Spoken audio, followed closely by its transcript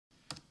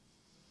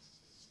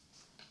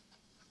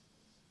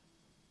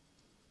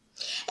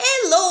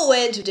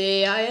And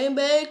today I am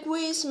back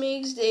with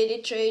mixed daily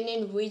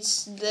training with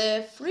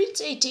the Fritz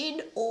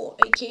 18 or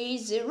aka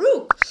the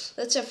Rook.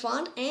 Let's have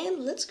fun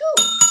and let's go.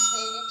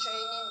 Daily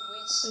training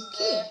with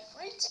the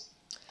Fritz.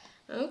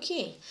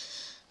 Okay.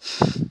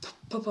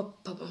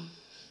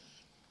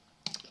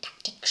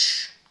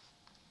 Tactics.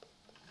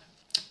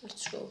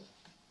 Let's go.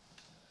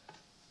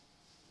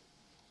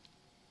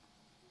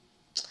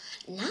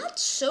 Not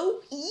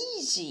so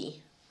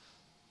easy.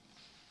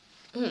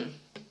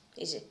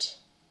 Is it?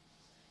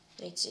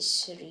 It's a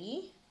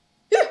 3.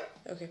 Yeah.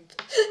 Okay.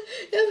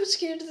 I was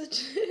scared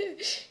that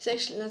it's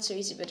actually not so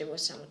easy, but it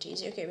was somewhat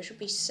easy. Okay, bishop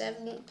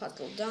e7,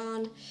 puzzle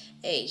done.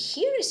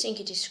 Here I think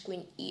it is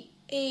queen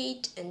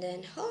e8, and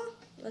then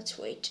let's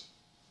wait.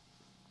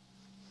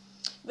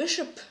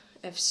 Bishop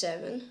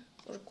f7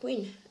 or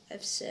queen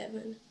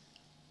f7.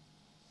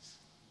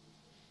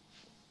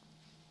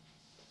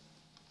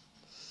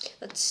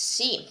 Let's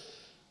see.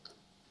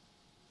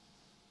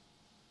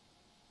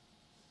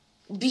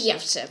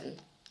 bf7.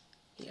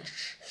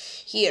 Yes.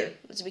 Here,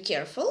 let's be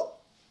careful.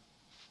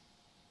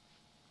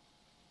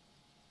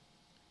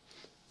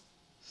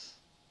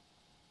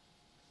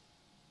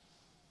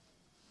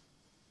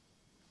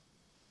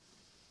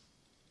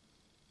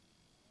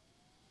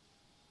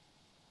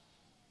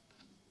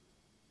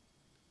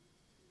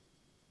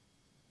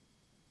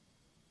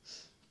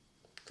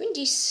 Queen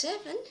d7.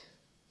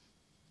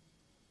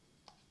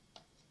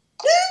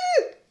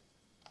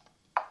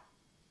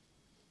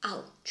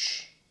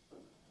 Ouch.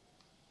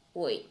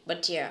 Wait,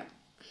 but yeah.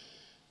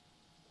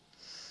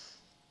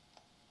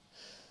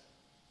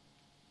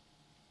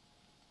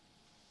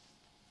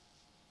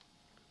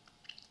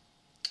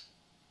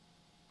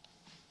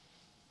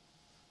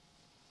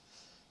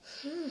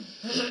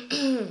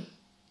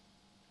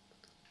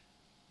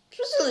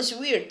 Puzzle is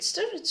weird. It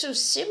started so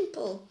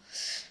simple.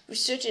 With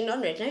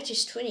 1300, now it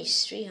is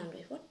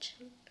 2300. What?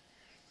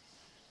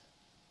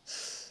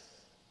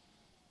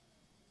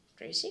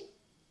 Crazy.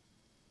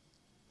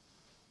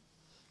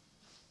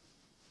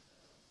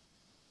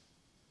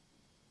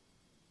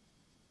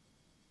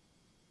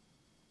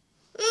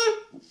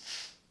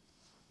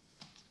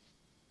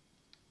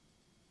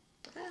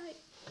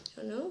 I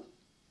don't know.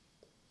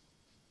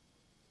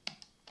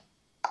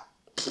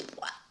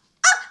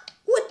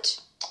 What?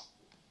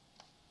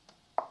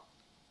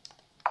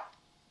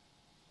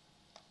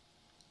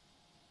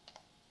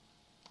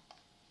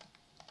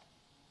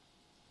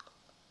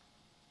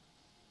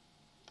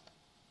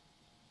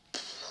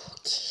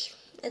 Okay,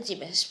 that's the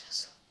best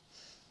puzzle.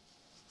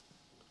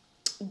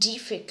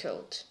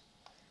 Difficult.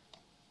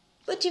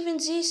 But even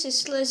this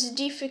is less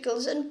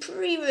difficult than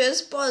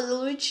previous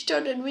puzzle, which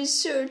started with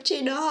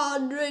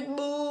 1300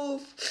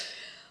 move.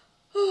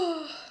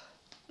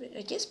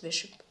 I guess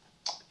bishop.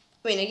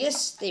 I mean, I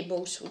guess they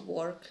both would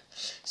work.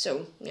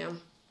 So, yeah.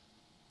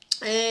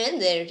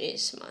 And there it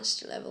is,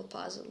 master level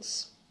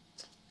puzzles.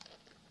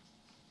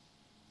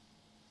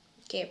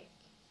 Okay.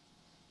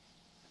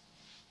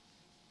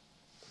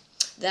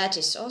 That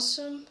is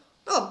awesome.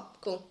 Oh,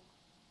 cool.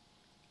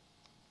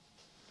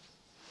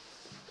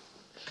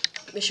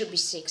 Bishop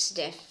b6,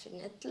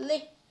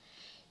 definitely.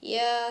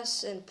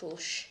 Yes, and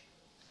push.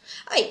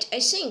 Right, I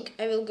think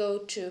I will go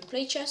to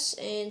play chess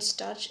and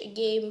start a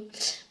game,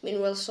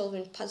 meanwhile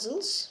solving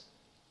puzzles.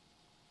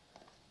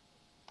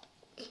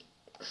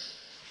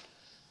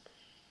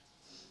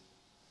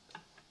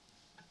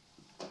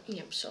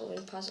 Yep,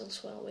 solving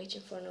puzzles while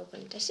waiting for an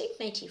opponent. I think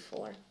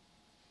 94.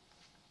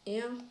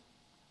 Yeah.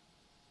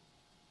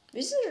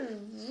 With a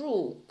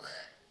rook.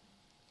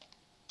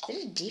 Is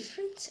there a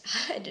difference?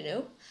 I don't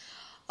know.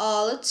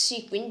 Let's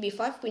see, queen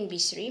b5, queen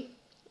b3.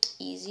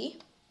 Easy.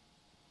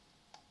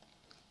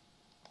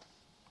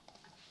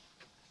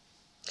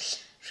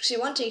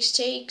 c1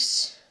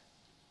 takes.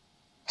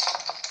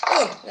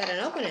 Oh, got an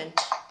opponent.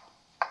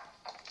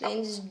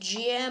 Then this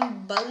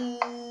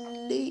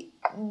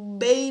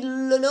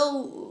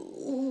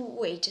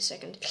wait a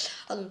second.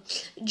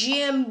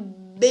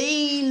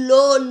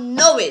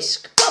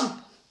 Giambalonovisk.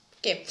 Boom.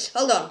 Okay,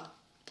 hold on.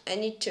 I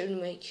need to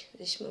make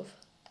this move.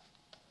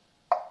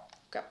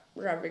 Okay,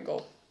 there we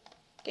go.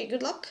 Okay,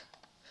 good luck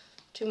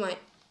to my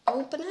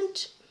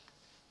opponent.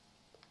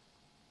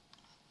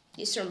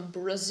 He's from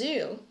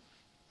Brazil.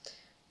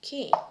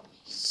 Okay,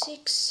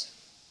 6.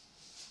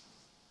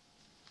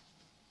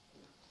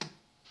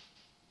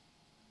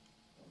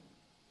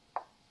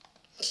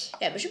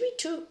 Yeah, bishop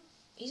e2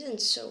 isn't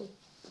so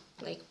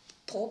like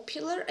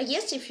popular. I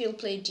guess if you'll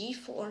play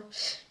d4,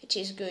 it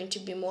is going to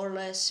be more or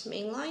less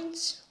main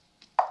lines.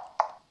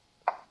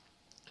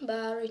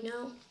 But right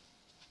now,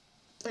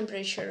 I'm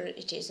pretty sure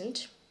it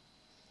isn't.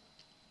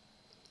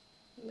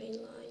 Main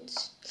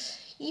lines.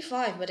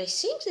 e5, but I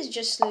think this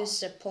just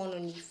loses a pawn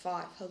on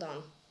e5. Hold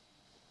on.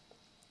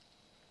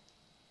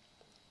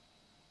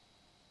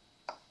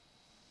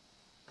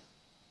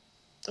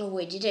 Oh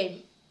wait, did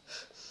I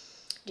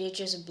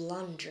just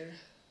blunder?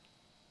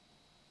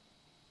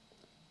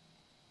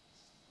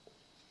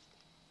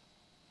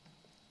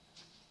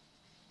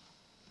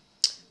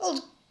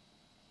 Oh.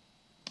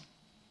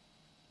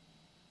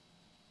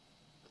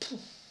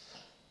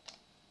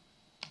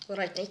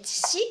 Alright,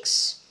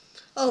 96.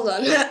 Hold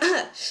on.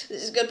 This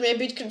has got me a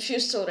bit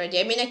confused already.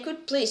 I mean, I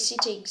could play c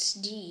takes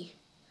d.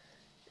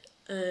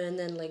 And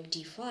then like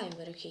d5,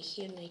 but okay,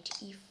 here knight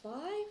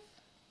e5.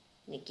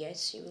 I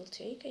guess he will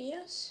take, I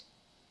guess.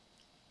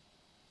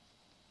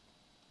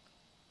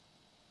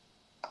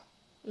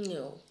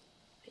 No,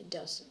 it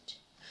doesn't.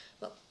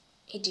 Well,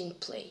 he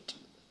didn't play it.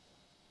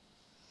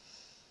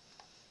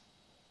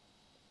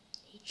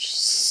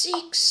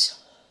 h6.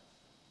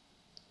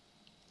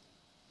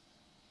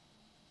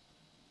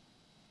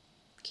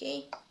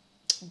 Okay,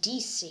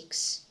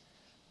 d6.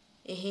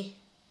 It's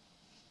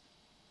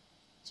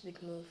a bit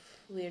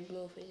weird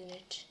move, isn't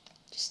it?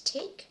 Just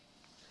take.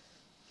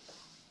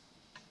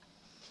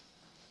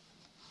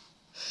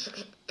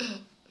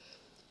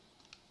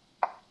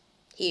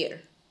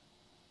 Here.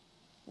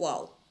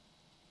 Wow.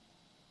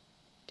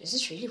 Does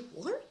this really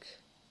work?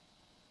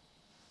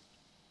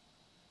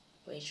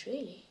 Wait,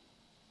 really?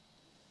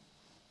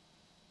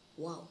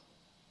 Wow.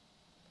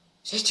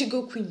 So I have to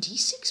go queen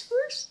d6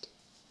 first?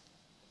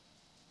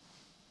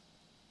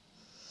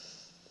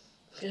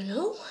 I don't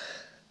know.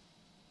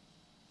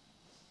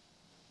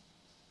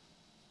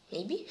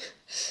 Maybe?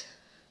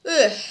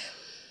 Ugh.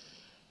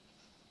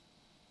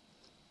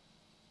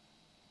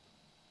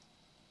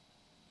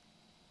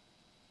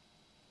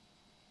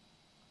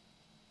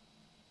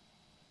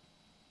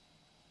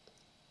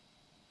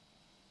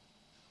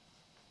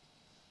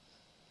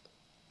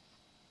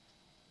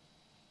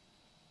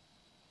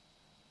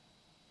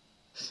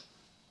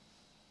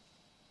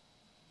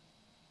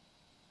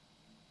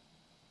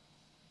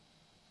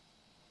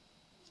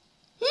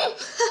 I'm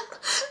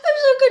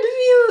so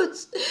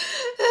confused.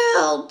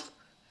 Help.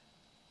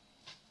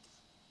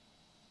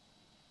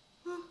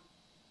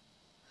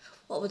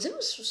 Wow, but that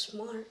was so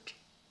smart.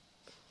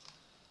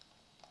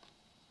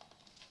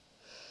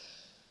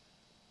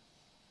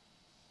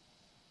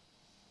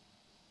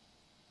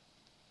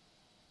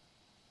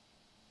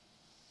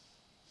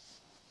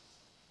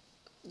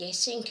 Yeah, I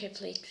think I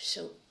played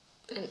so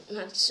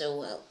not so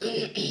well.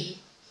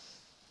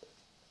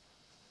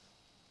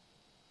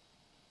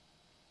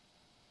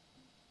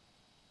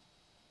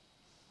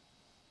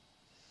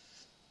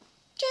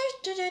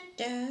 Da, da,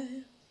 da.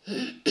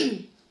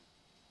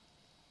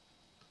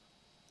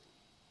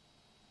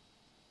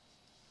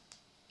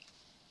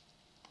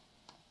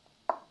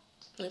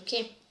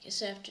 Okay,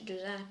 guess I have to do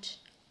that.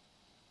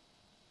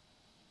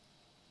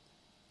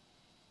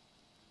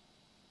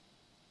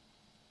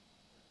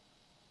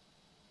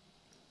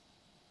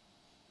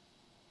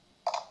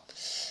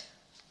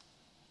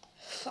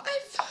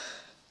 Five.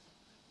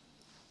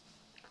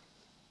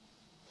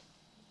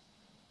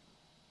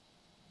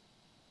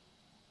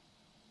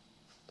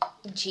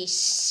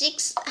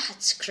 G6.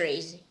 That's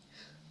crazy.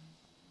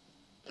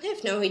 I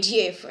have no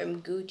idea if I'm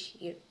good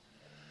here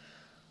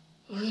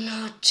or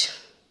not.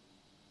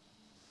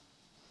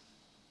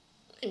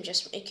 I'm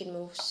just making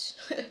moves.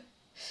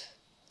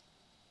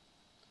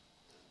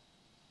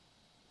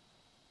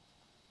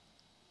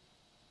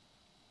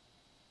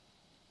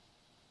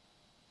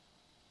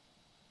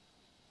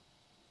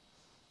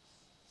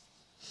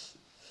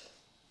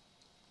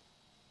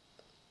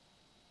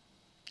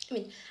 I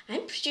mean,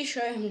 I'm pretty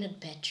sure I'm not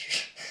better.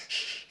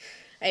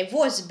 I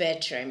was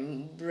better,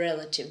 I'm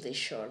relatively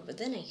sure, but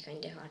then I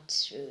kinda hard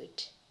through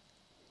it.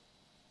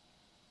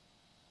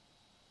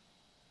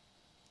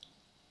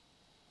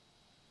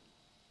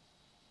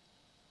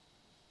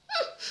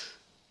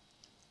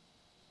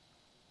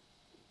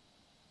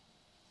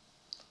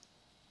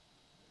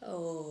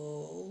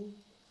 Oh.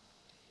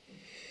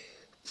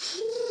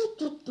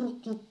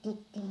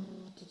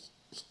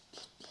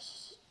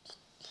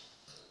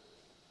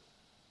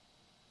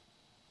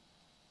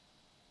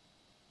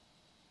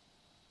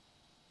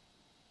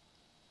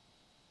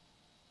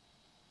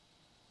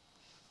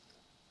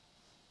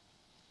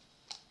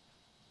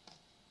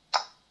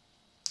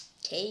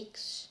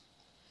 Takes.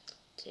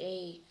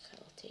 Take.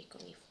 I'll take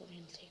on e4,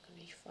 I'll take on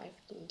h5,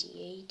 then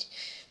d8.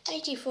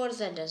 94,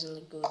 that doesn't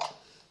look good.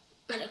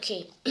 But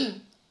okay.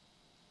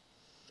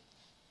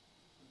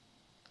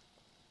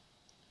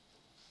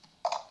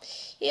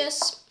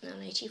 Yes, now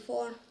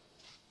 94.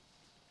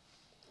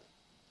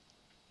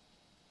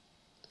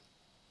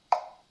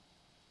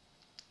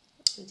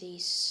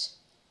 These.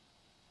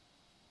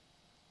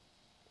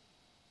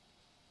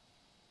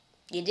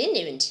 You didn't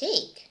even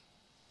take.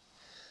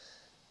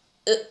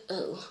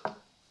 Uh-oh.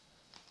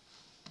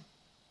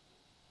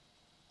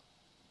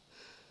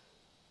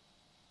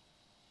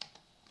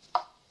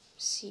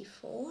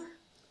 C4.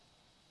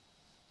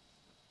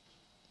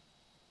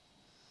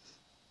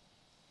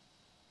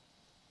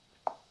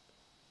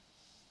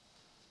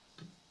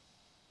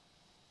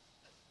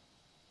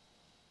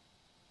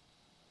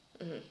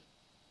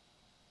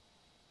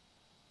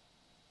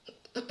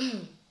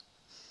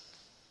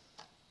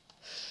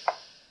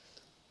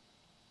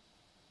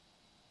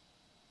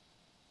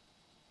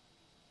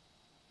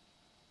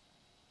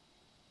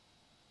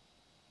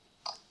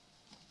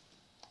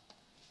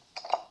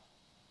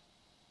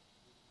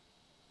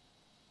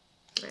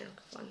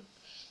 Fun.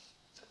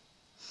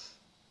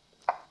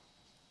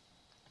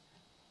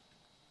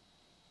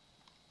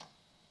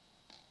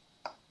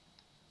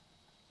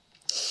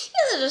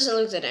 doesn't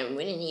look that I'm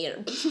winning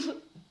here.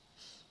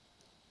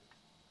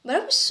 But I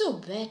was so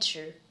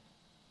better.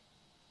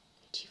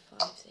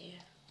 85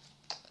 there.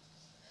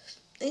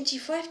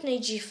 95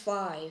 knight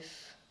g5.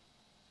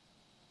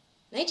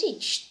 Knight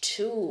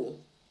h2.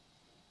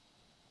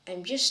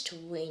 I'm just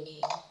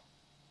winning.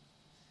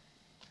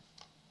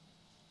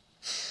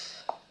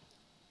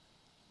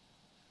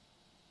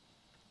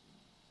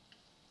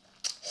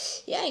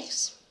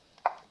 Yikes.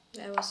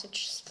 That was such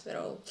a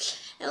throw.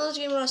 And let's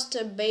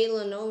Grandmaster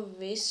Balon or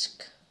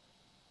Visk.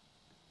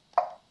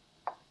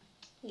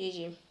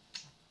 GG.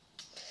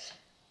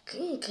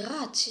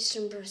 Grazie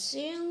from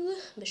Brazil.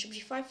 Bishop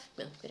g5.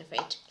 No, bit of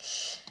 8.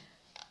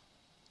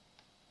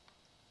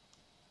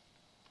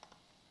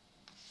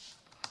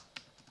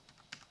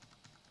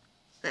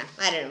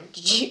 I don't know.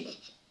 GG.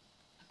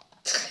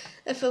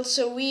 That felt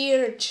so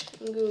weird.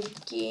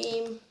 Good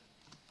game.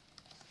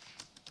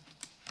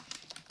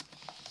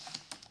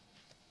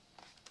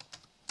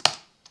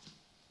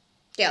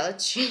 Yeah,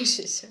 let's change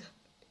this out.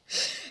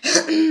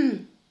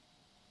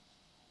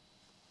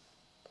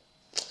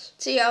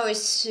 See how I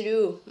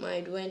threw my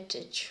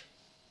advantage.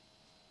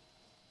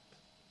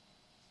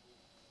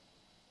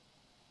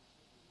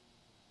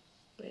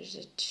 Where is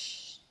it?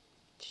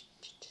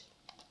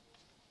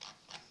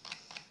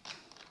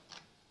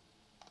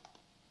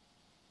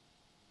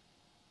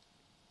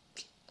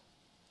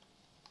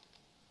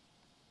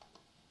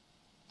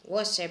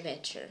 Was I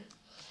better?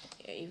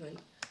 Yeah, even.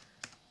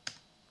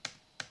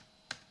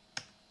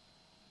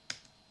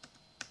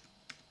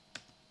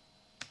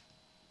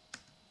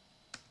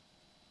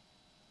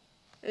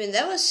 I mean,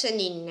 that was an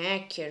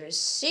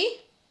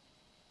inaccuracy.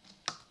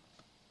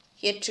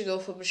 He had to go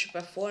for bishop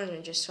f4 and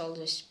I just hold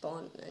his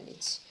pawn, and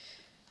it's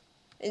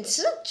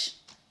such.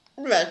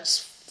 That's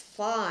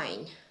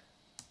fine.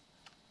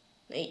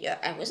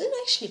 I wasn't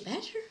actually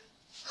better.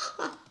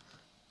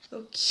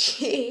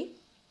 Okay.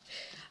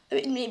 I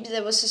mean, maybe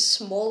there was a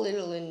small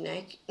little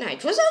inaccuracy. No,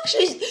 it was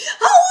actually.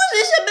 How was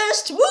this the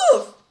best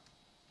move?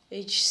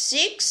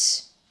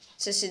 h6.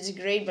 Says it's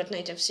great, but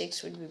knight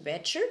f6 would be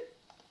better.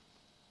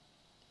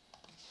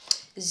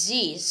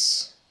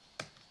 This.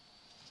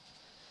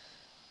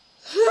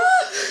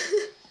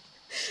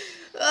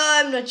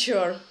 I'm not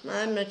sure.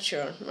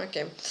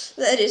 Okay.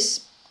 That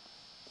is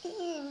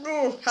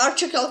hard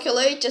to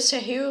calculate as a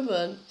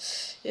human.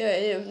 Yeah,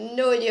 I have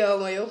no idea how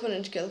my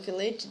opponent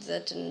calculated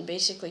that, and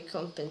basically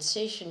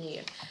compensation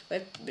here.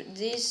 But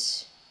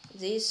this,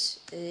 that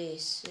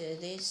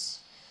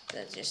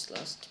just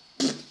lost.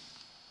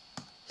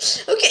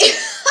 Okay.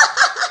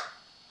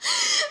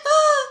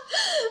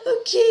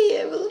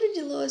 Okay, I've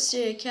already lost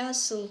a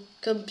castle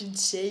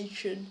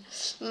compensation.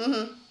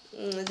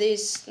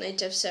 This knight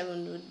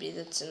f7 would be,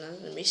 that's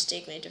another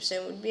mistake. Knight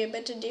f7 would be a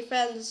better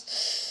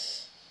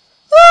defense.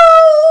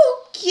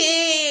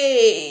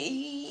 Okay,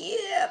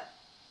 yeah,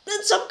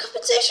 that's some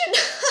compensation.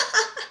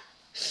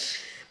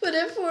 But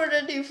f4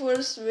 and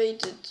e4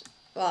 waited.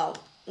 Wow,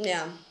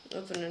 yeah,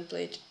 opponent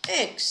played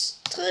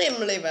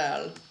extremely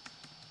well.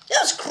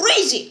 That was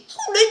crazy!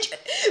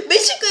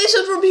 Basically, I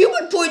said from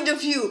human point of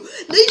view.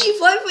 Knight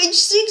g5,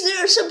 h6,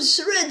 there are some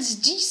threads.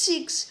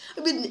 g6.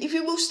 I mean, if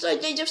you move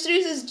straight, knight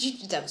f3, that's g.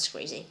 That was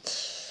crazy.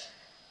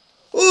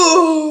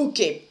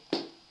 Okay.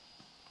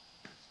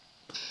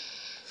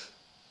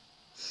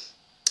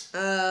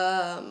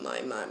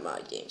 My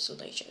games so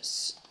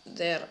digest.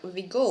 There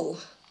we go.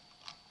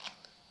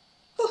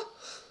 Oh.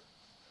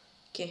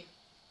 Okay.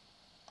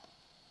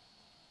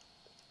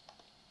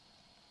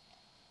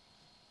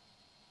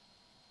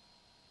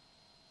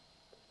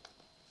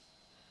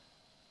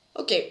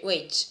 Okay,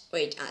 wait,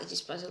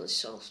 this puzzle is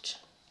solved.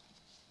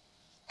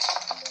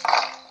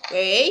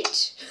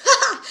 Wait,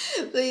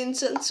 playing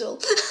Sanceol.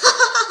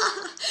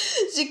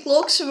 The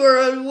clocks were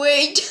on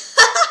wait.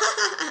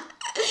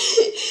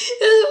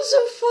 It was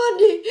so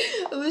funny.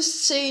 I was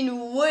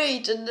saying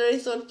wait, and then I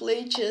thought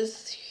play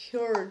just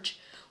heard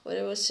what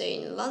I was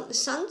saying.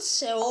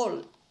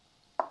 Sanceol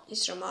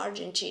is from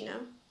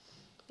Argentina.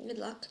 Good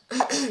luck.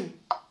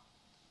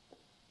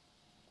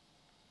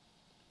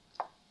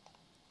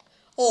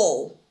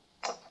 Oh.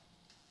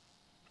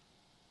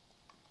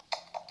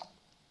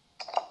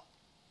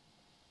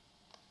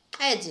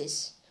 I had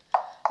this.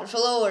 Our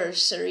follower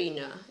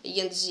Serena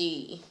against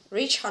the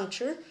Rich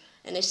Hunter,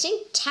 and I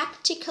think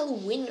Tactical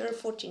Winner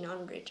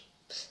 1400.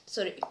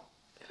 Sorry, I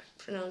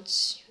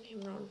pronounce your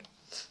name wrong.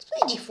 Let's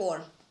play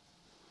d4.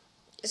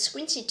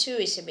 Queen c2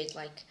 is a bit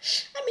like,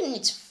 I mean,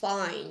 it's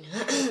fine.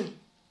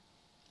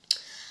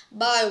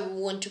 But I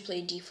want to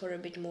play d4 a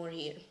bit more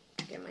here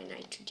to get my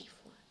knight to d4.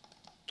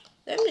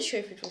 I'm not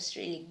sure if it was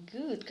really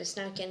good, because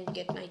now I can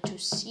get knight to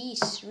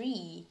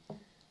c3.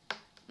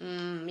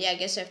 Yeah, I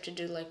guess I have to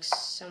do like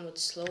somewhat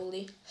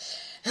slowly.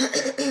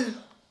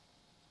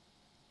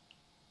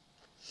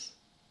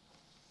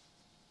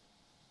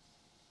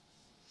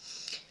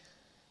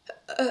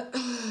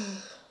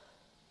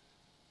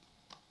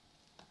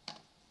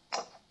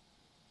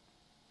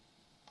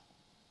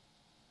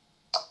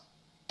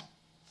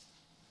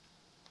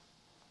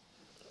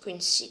 Queen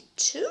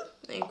c2,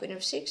 knight queen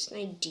f6,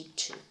 knight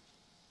d2.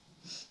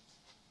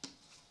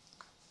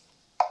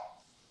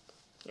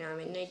 I'm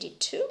in knight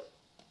d2.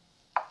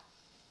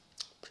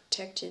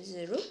 Protected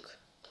the rook.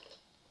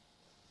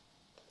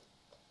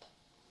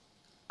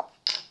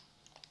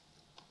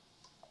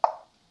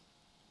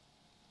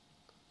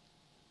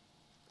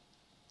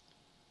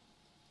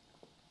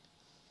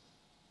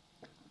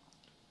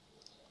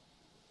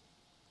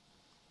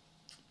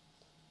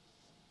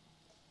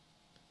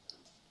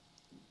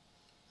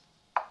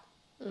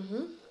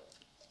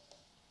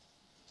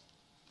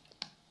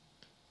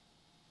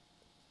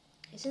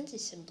 Isn't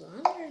this a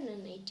blunder and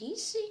an knight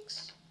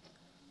d6?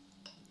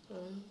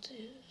 1, 2,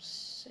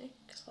 6.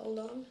 Hold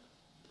on.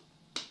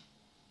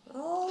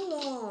 Hold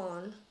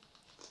on.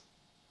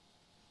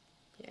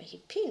 Yeah, he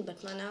pinned,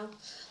 but now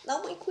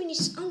my queen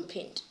is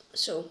unpinned.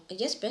 So I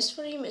guess best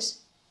for him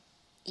is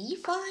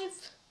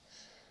e5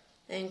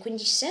 and queen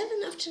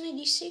d7 after knight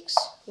d6.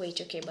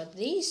 Wait, okay, but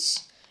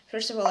this.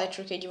 First of all, I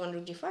took d1,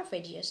 rook d5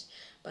 ideas,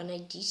 but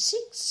knight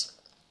d6.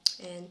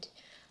 And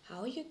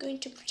how are you going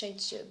to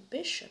protect your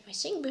bishop? I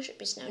think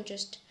bishop is now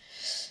just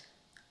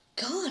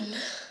gone.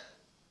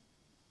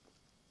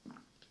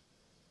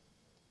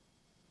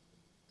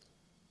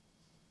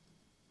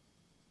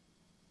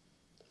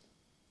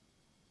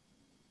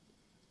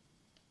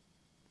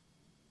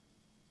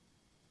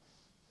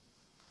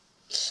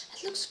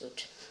 That looks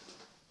good.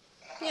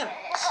 Yeah.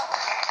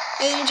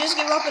 And you just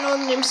give up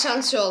on him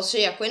Sanceol. So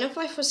yeah, queen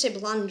f5 was a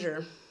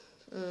blunder.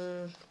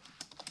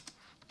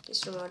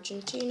 He's from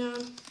Argentina.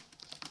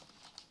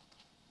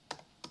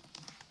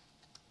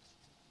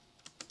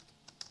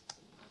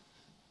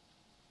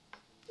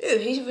 Oh,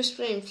 he was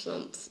playing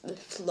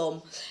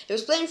He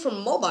was playing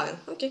from mobile.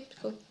 Okay,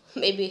 cool.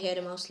 Maybe he had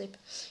a mouse slip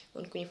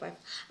on queen e5.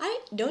 I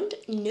don't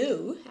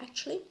know,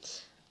 actually.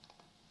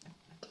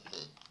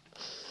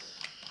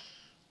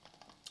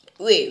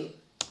 Wait.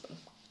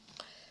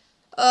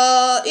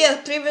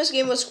 Yeah, previous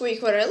game was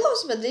quick where I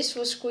lost, but this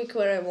was quick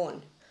where I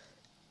won.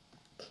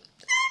 I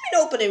mean,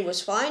 opening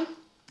was fine.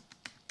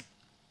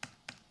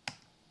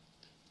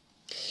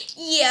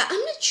 Yeah,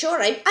 I'm not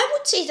sure. I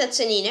would say that's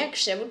an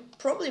inaction. I would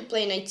probably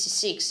play knight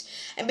c6.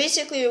 And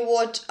basically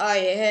what I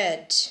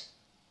had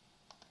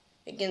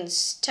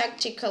against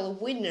tactical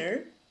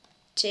winner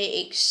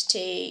takes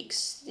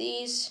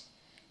this.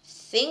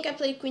 Think I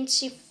played queen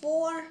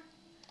c4.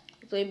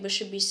 I played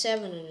bishop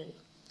b7 and then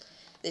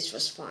this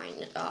was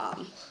fine.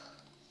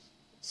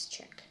 Let's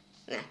check.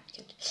 Nah,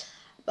 can't.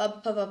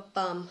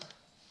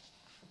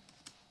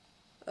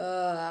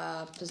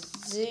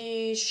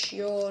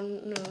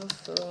 Position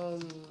from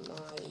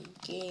my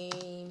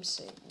games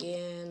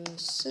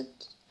against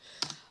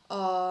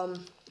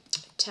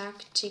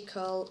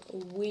tactical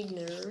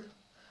winner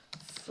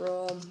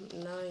from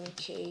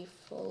 9k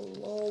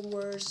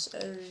followers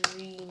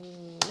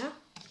arena.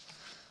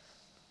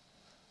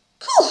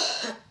 Cool.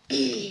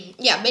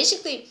 Yeah,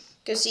 basically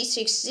because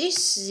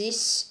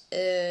e6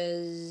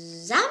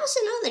 that was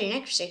another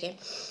inaccuracy. Okay.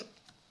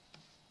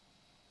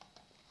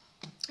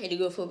 I had to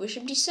go for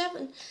bishop d7,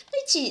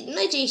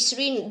 knight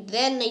a3,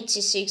 then knight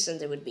c6, and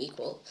they would be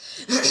equal.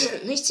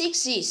 Knight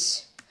 6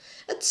 this.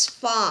 That's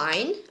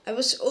fine. I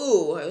was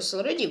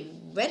already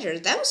better.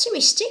 That was a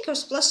mistake. I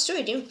was +2.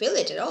 I didn't feel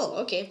it at all.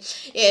 Okay.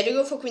 Yeah, I had to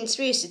go for queen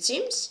 3 as it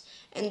seems.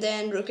 And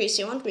then rook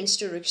a1, queen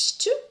 2, rook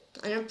 2.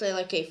 And I play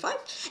like a5.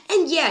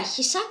 And yeah,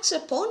 he sacks a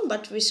pawn,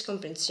 but with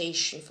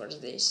compensation for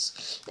this.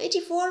 Knight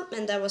e4,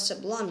 and that was a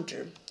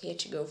blunder. He had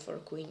to go for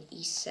queen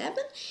e7.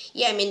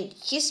 Yeah, I mean,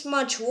 he's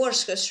much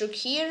worse, because rook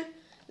here,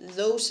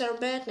 those are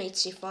bad. Knight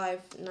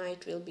c5,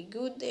 knight will be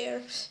good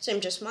there. So I'm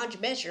just much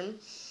better.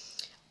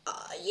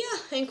 Yeah,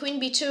 and queen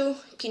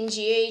b2, king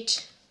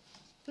g8,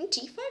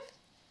 e5?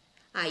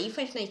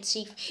 E5, knight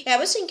c5. Yeah, I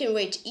was thinking,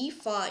 wait,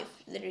 e5,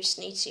 there is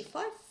knight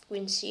c5,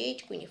 queen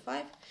c8, queen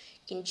e5.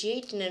 King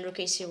g8 and then rook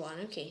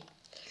a1. Okay.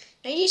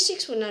 Knight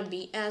d6 would not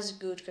be as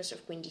good because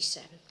of queen d7.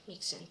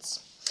 Makes sense.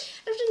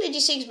 After knight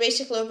d6,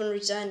 basically open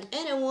resign,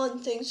 and I won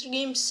thanks to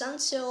game.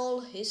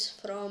 Sanceol is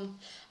from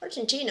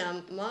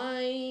Argentina.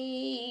 My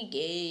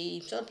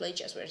games don't play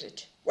chess. Where is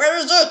it? Where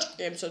is it?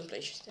 Games don't play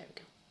chess. There we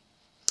go.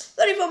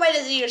 34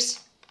 minus years.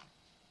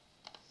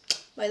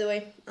 By the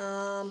way,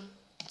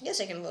 yes,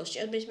 I can lose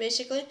chess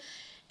basically.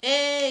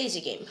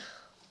 Easy game.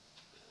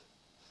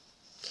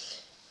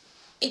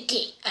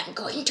 Okay, I'm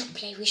going to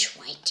play with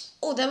white.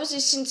 Oh, that was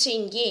this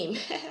insane game.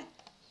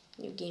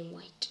 New game,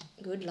 white.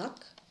 Good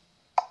luck.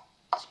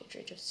 Let's get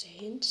rid of the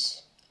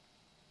hints.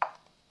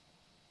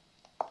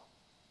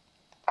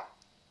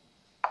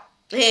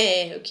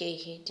 Hey, okay,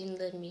 he didn't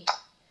let me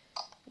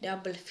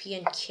double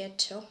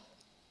fianchetto.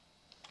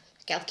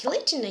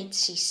 Calculating knight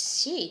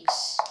c6.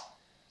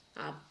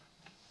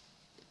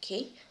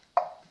 Okay.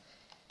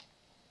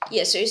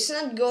 Yeah, so it's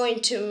not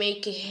going to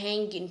make a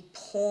hanging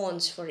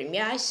pawns for him.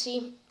 Yeah, I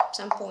see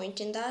some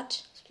point in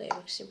that. Let's play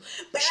rook c1.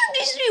 Bishop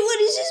d3,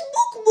 what is this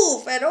book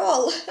move at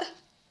all?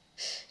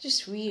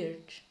 Just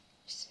weird,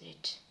 isn't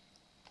it?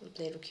 We'll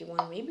play rook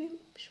e1 maybe.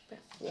 Bishop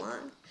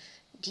f1.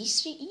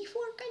 d3,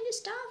 e4 kind of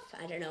stuff.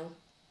 I don't know.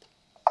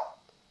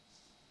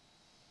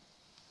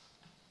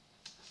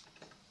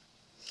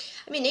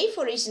 I mean,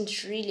 a4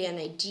 isn't really an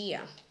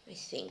idea, I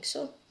think.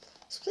 So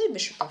Let's play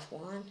bishop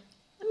f1.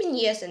 I mean,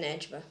 yes, an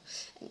edge, but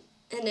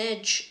an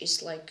edge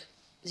is like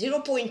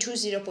 0.2,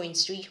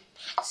 0.3,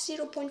 max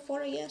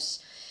 0.4, I guess.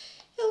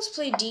 Yeah, let's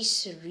play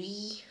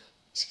d3.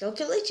 He's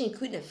calculating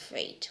queen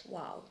f8.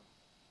 Wow.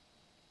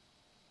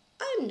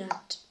 I'm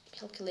not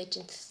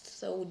calculating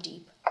so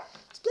deep.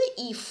 Let's play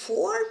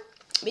e4.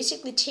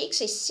 Basically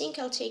takes, I think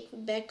I'll take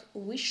back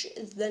wish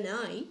the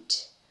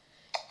knight.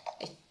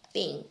 I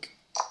think.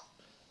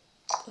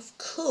 Of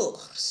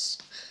course.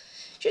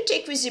 Should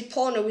take with the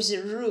pawn or with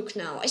the rook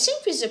now. I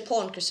think with the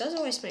pawn, because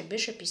otherwise my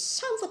bishop is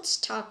somewhat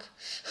stuck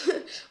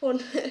on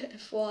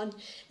f1.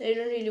 I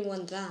don't really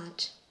want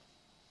that.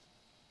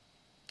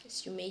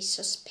 As you may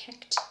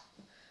suspect.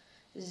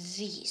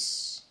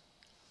 This.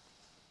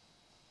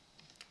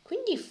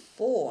 Queen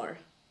d4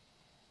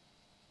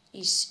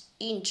 is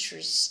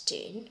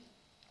interesting.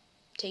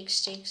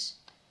 Takes.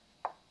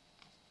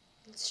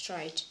 Let's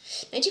try it.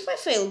 Knight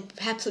e5 I'll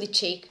happily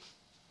take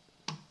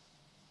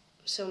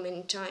so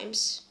many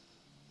times.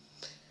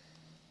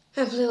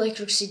 I play like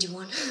rook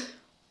cd1.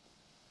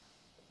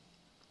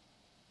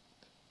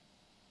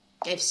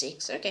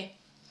 f6, okay.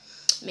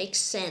 Makes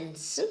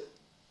sense.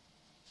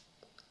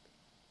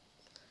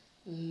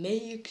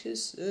 Makes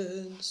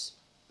sense.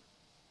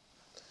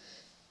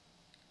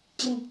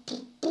 I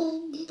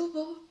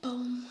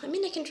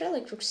mean, I can try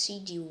like rook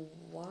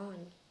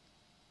cd1.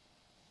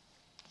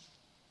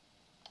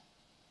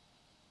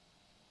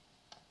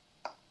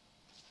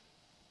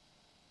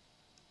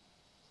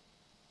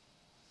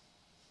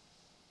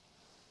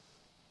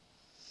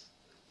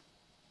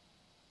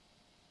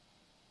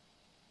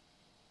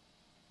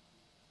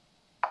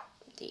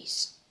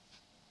 This.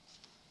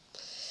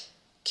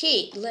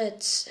 Okay,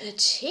 let's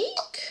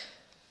take.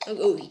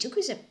 Oh, he took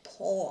with a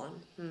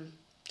pawn.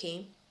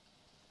 Okay.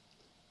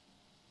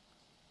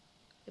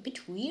 A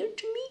bit weird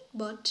to me,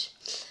 but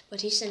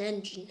he's an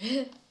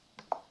engine.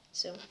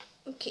 So,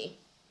 okay.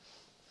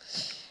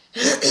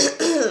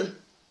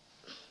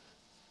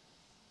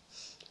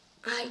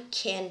 I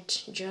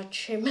can't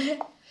judge him.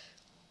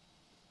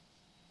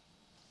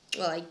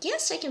 Well, I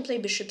guess I can play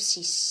bishop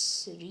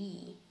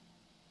c3.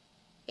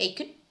 Hey,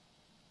 could.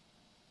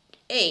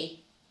 Hey,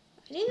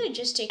 why didn't I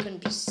just take on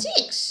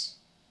b6?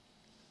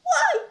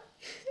 Why?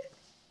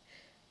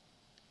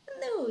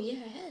 No,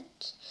 yeah, I had.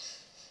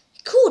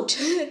 Could.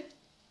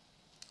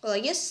 Well, I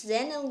guess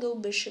then I'll go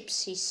bishop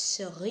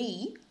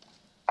c3.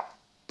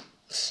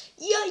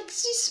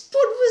 Yikes, this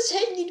pawn was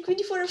hanging. Queen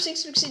d4,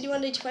 f6, rook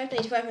cd1, 95,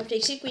 95, f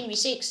takes c, queen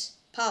b6.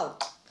 Pow.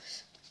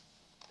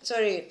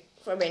 Sorry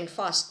for being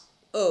fast.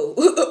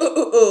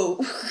 Oh.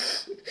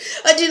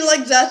 I didn't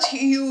like that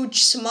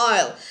huge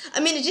smile. I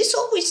mean, it is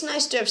always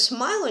nice to have a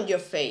smile on your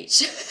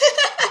face.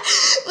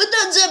 But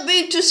not that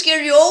big to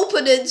scare your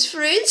opponents,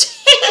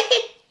 Fritz.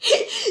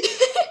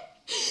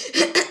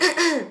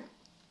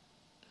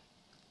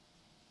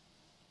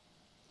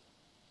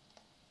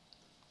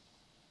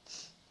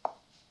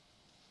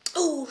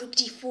 Oh, rook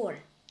d4.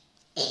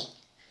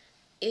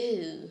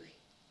 Ooh.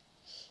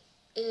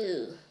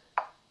 Ooh.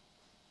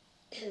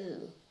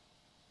 Ooh.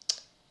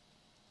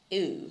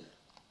 Ooh.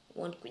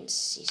 One queen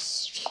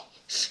c3.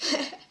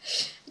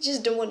 I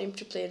just don't want him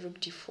to play rook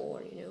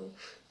d4, you know.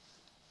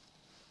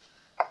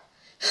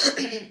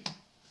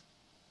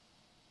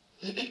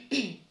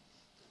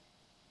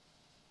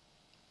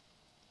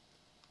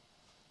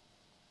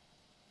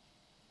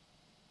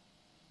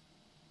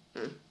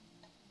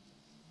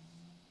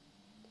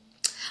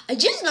 I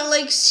just don't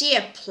like see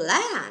a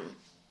plan.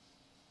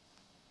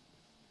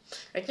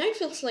 Right now it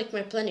feels like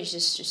my plan is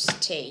just to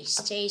stay,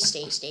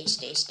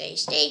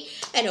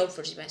 and hope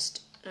for the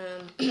best.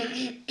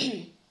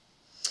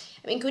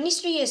 I mean, queen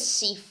e3 has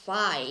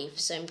c5,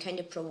 so I'm kind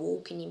of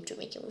provoking him to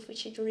make a move,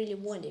 which I don't really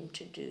want him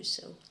to do,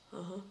 so,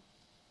 I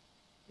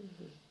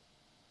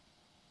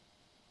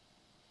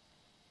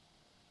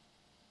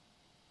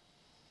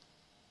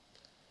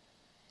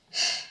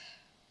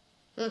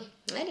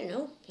don't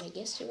know, I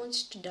guess he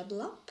wants to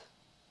double up.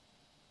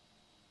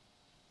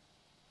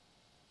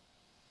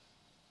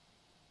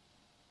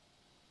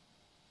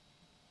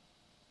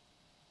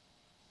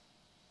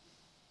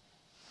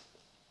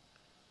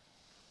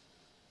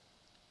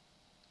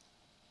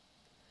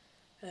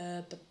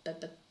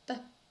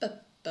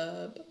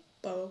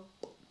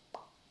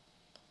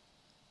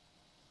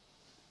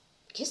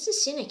 Guess the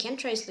scene I can't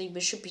try is like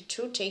bishop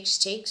e2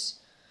 takes.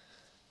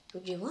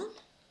 Rook d1.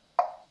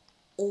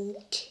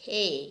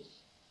 Okay.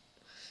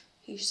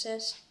 He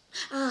says.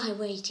 Ah,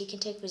 wait, he can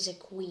take with a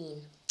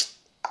queen.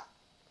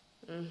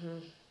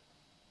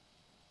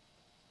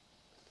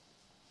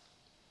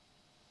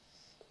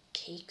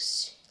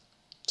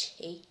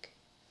 Take.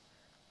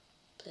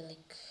 Play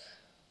like.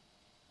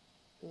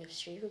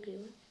 F3 rook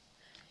d1.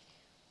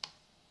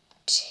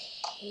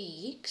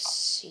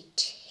 Takes.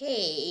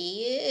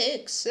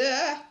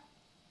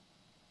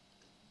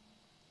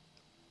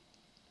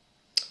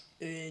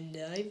 And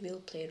I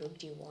will play rook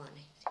d1, I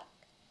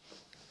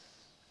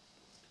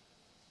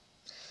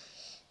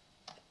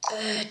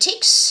think.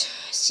 Takes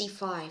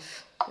c5,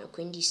 no,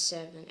 queen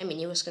d7. I mean,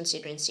 he was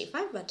considering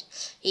c5, but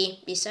he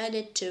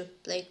decided to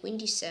play queen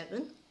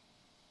d7.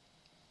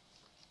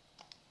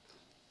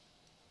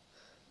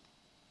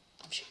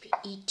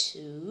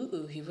 e2.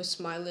 Ooh, he was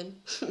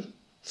smiling.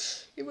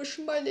 He was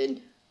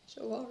smiling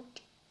so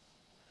hard.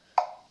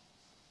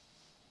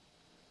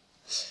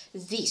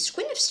 This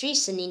queen f3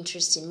 is an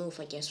interesting move,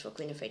 I guess, for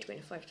queen f8, queen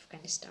f5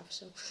 kind of stuff.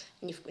 So,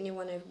 and if you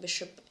want a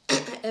bishop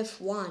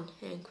f1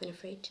 and queen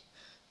f8.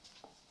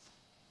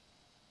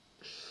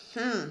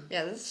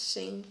 Yeah, that's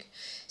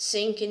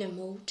sync in a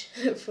mode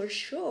for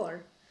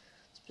sure.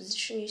 This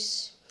position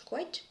is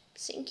quite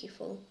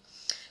synciful.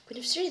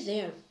 Queen f3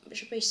 there,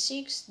 bishop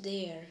a6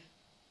 there.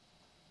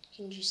 You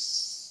can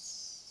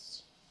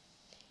just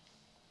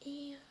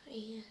yeah.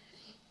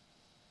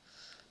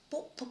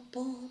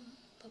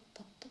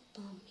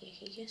 Yeah,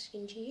 I guess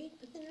king g8,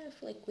 but then I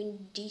feel like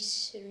queen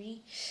d3.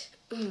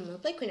 I'll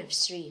play queen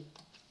f3.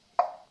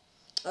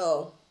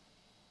 Oh,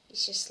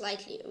 it's just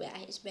slightly, yeah,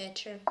 it's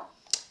better.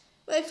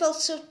 But I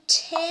felt so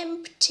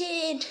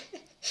tempted.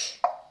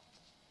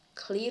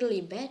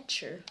 Clearly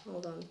better.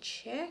 Hold on,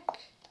 check.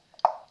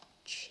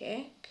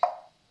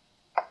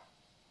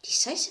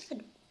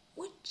 Decisive,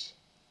 what?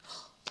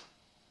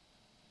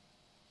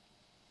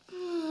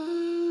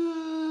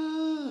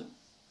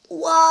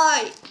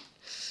 Why?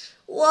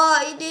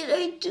 Why did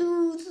I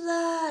do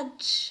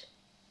that?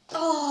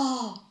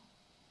 Oh.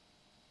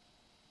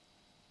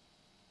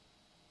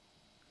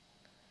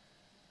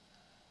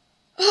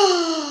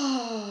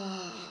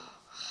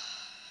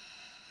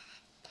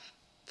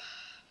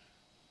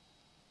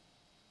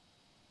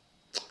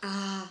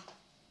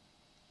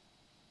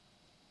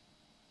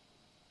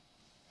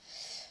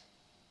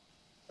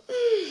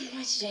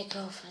 Why did I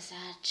go for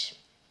that?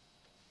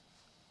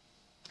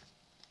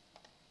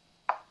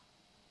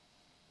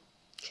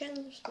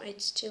 Channels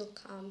might still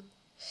come.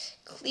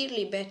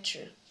 Clearly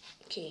better.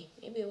 Okay,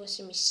 maybe it was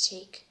a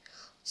mistake.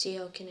 Let's see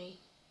how can I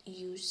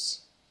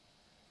use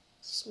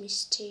this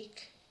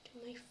mistake to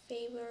my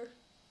favor.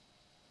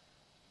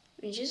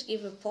 We just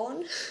give a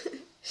pawn.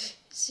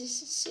 Is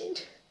this a sin?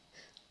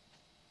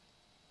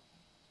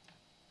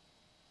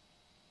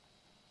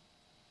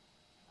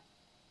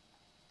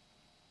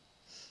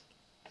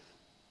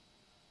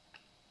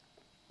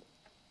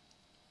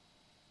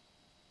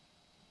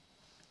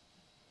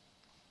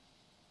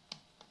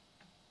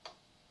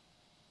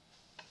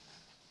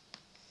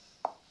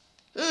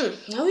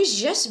 Now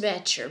it's just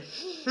better.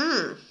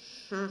 Well,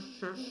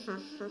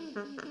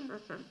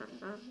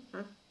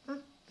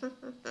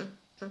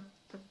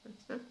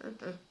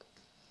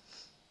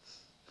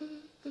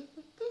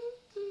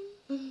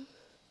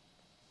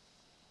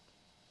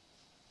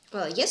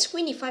 I guess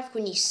queen e5,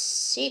 queen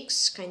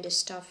e6 kind of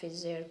stuff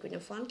is there. Queen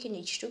f1, queen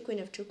h2, queen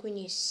f2, queen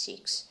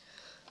e6.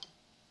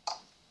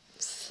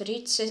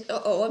 Fritz says,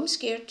 oh, I'm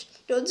scared.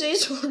 Don't say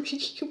sorry,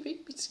 you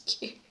make me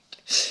scared.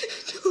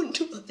 Don't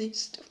do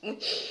this to me.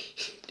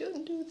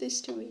 Don't do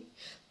this to me.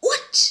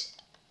 What?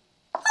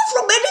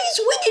 Afro-Meta is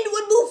winning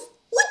one move.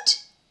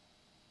 What?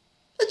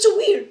 That's so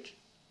weird.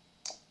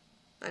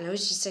 I know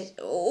she said,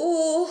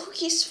 oh,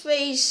 his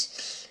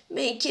face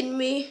making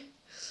me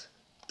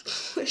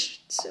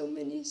question so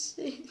many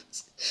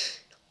things.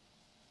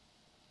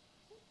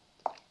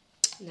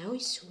 Now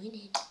he's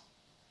winning.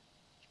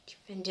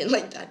 Defending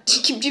like that.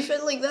 Keep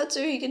defending like that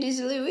so he can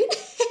easily win.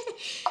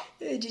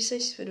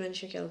 Decisive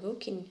advantage. I'll go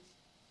king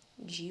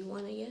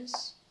g1, I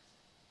guess.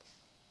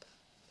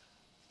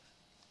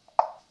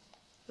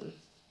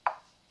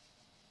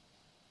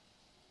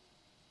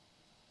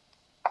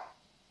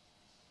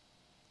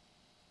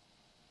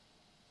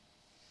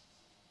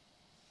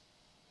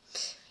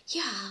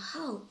 Yeah,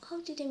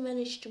 how did I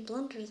manage to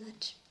blunder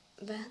that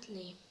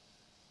badly?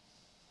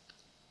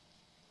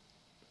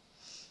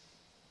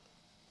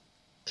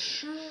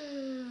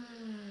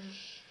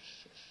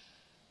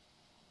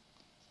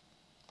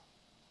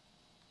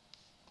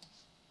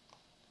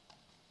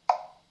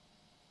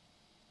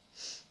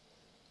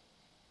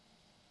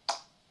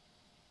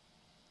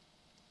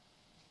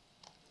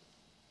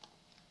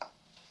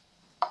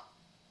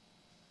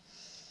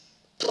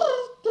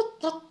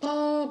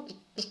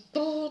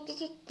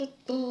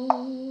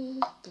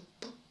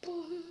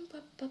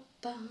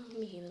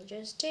 He will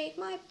just take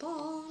my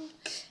pawn,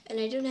 and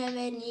I don't have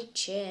any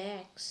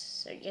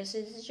checks, so I guess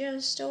it's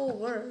just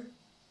over.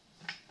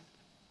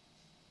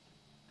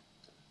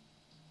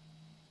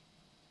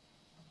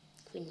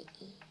 Queen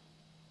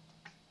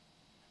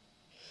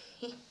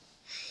E.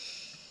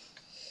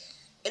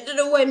 I don't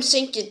know why I'm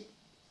sinking,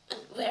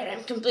 where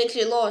I'm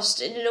completely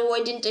lost. I don't know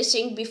why didn't I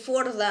sink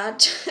before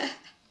that.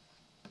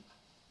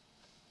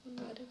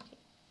 But okay.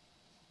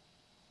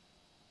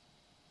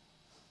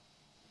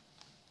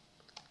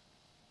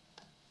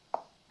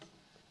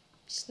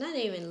 He's not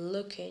even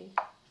looking.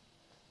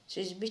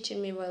 So he's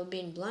beating me while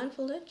being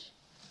blindfolded?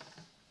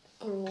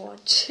 Or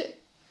what?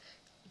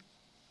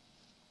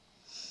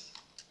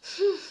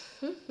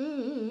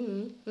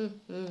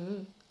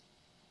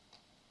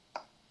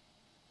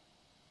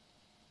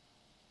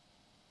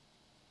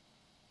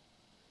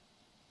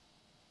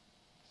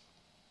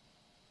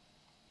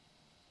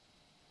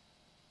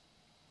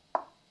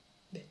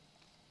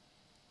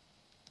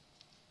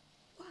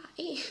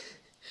 Why?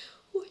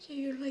 Why are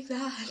you like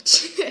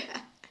that?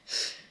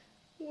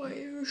 Why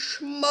are your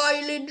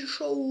smiling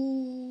show.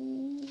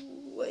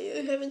 Why are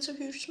you having such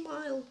a huge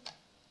smile?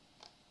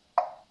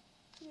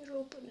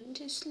 Your opponent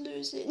is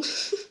losing.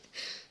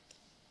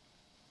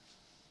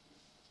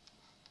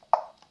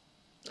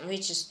 Oh,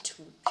 he's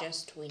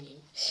just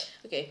winning.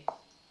 Okay.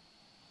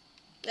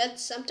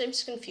 That's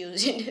sometimes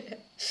confusing.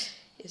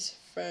 His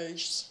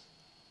face.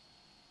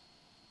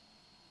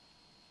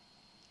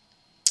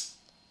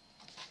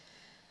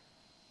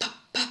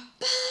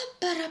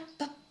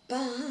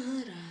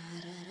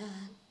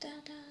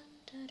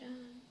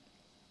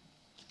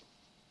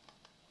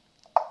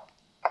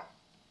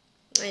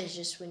 I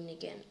just win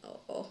again.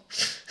 Oh.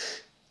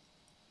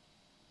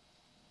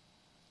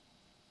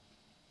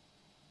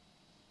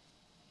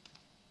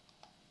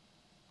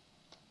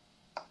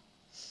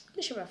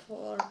 Bishop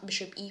F4,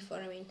 Bishop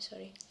E4, I mean,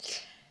 sorry.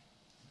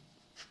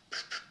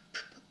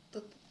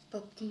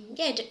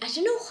 Yeah, I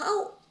don't know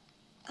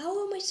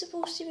how am I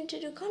supposed even to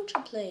do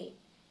counterplay?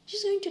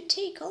 She's going to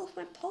take all of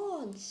my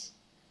pawns.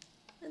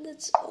 And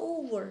that's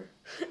over.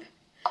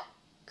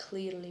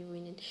 Clearly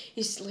winning.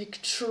 He's like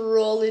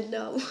trolling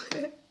now.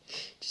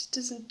 Just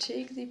doesn't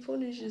take the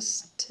pawn, he's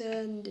just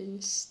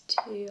standing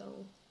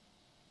still.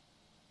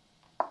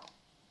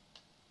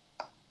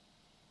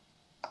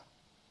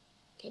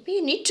 Maybe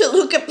you need to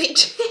look a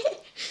bit.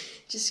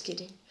 Just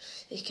kidding.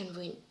 He can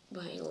win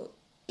while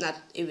not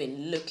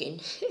even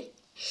looking.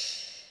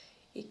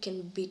 He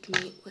can beat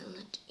me while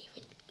not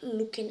even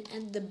looking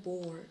at the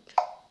board.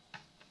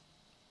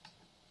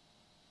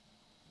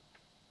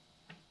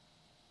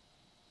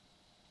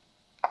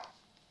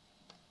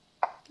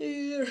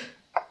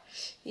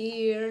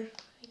 Here.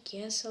 I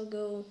guess I'll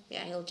go.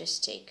 Yeah, he'll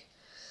just take.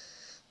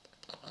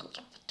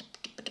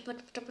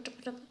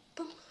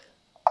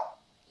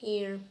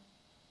 Here.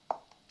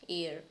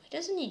 Why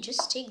doesn't he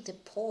just take the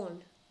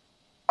pawn?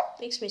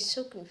 Makes me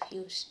so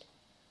confused.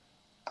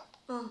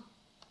 Oh.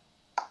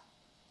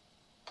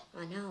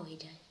 Oh, now he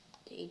did.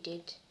 He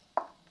did.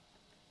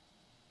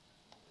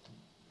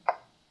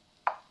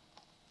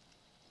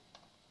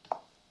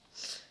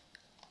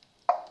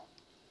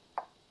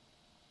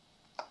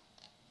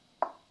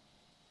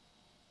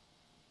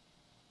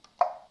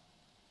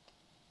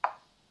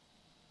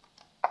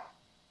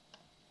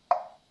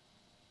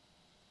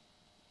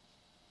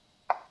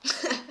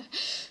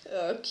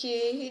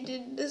 Okay, he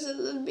doesn't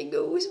let me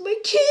go with my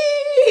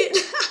kid.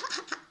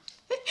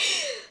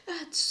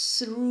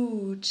 That's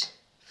rude,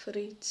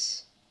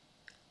 Fritz.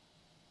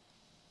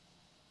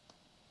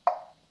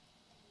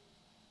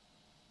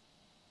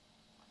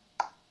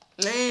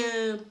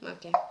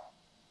 Okay.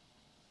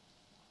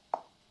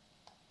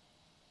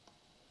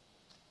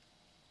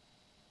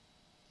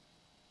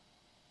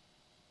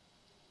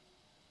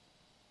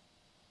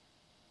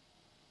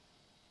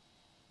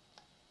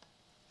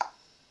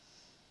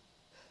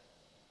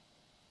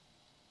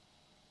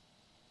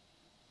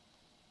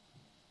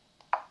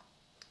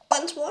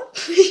 Once more?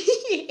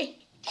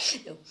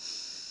 No.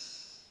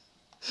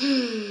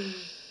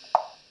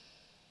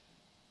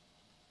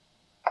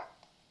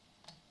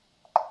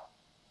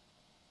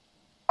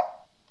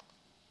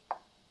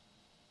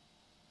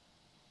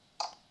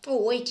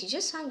 Oh wait, he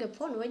just hung a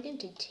pawn. Why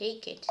didn't he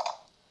take it?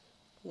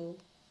 Oh.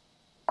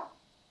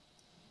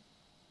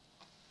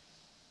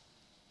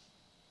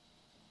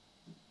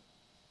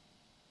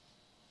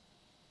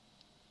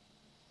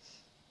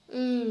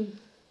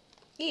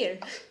 Here.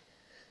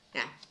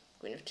 Yeah,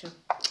 queen of two.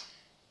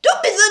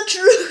 Don't be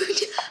so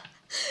rude!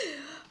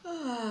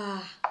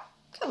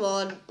 Come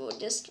on,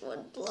 just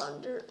one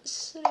blunder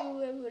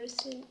through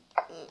everything.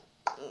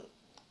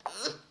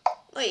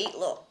 My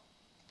elo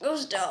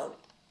goes down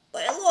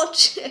by a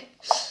lot.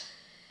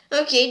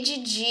 Okay,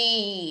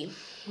 GG.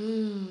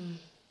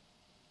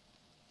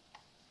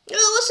 It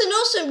was an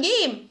awesome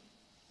game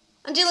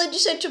until I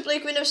decided to play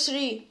queen of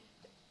three.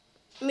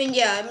 I mean,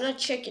 yeah, I'm not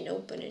checking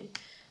opening.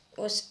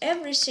 Was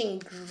everything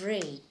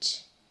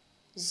great?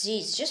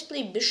 Z's, just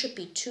play bishop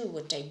e2,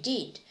 what I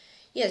did.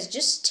 Yes,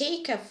 just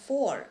take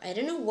f4. I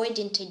don't know why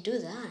didn't I do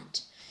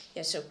that.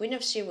 Yeah, so queen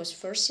of 3 was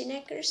first in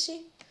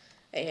accuracy.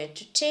 I had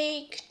to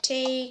take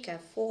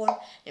f4.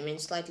 I mean,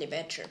 slightly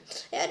better.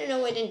 Yeah, I don't know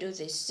why I didn't do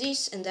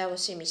this, and that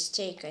was a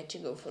mistake. I had to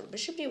go for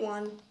bishop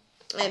e1.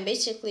 And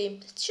basically,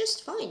 it's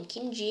just fine.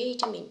 King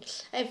g8, I mean,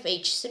 I have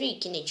h3,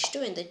 king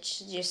h2, and that's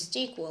just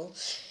equal.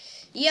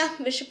 Yeah,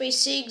 bishop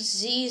a6,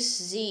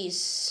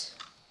 Z's.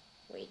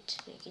 Wait,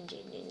 I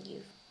didn't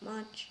give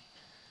much.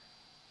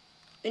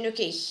 And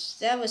okay,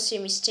 that was a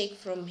mistake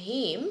from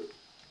him.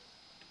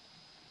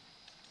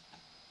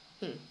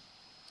 I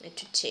had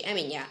to take, I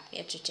mean, yeah, I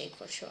had to take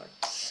for sure.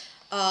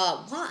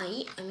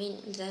 Why? I mean,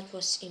 that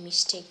was a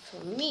mistake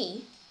from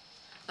me.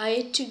 I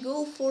had to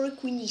go for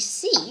queen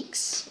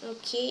e6.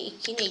 Okay,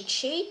 king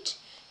h8,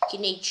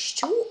 king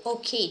h2.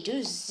 Okay,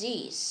 do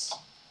this.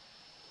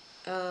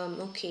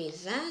 Okay,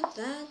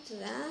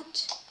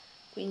 that.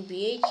 Queen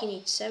b8,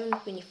 king h7,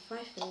 queen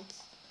e5, and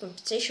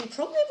compensation.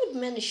 Probably would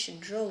manage to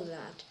draw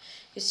that.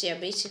 Because yeah,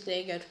 basically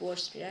I got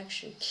worse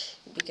reaction.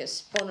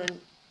 Because pawn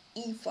on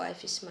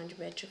e5 is much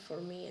better for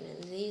me, and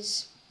then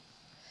this.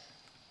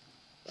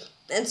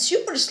 And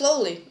super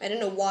slowly. I don't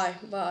know why,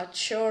 but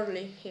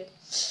surely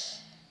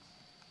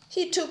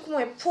he took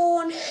my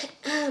pawn.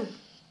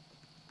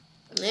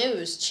 He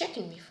was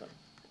checking me for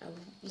a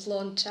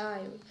long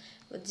time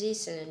with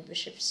this and then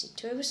bishop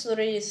c2.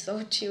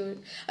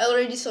 I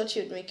already thought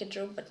you would make a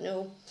draw, but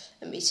no.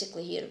 I'm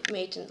basically here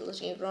mate and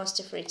looking at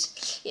Grandmaster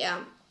Fritz.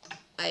 Yeah,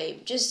 I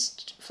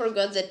just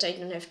forgot that I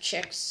don't have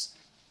checks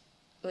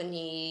when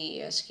he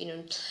has king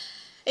on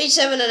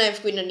h7 and I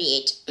have queen on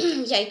e8.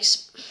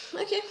 Yikes.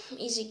 Okay,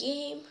 easy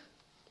game.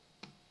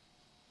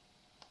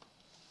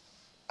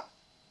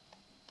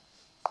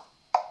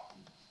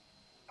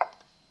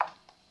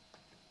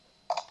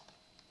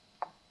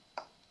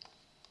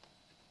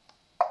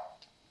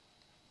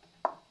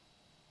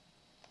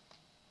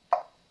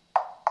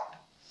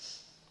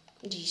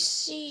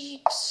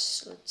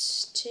 d6,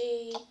 let's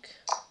take.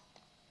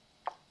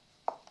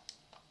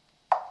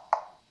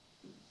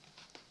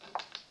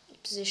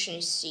 Position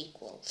is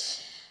equal.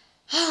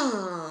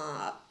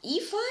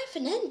 E5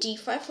 and then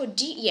d5 or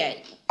d. Yeah,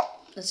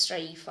 let's try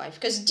e5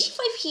 because d5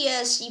 he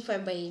has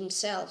e5 by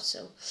himself.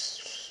 So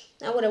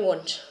now what I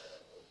want.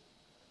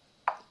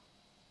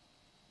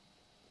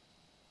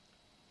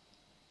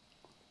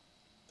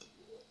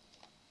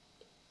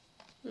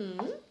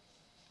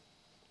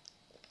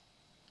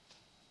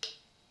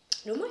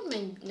 Don't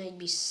mind my knight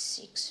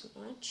b6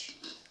 much.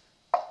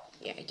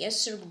 Yeah, I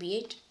guess rook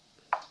b8.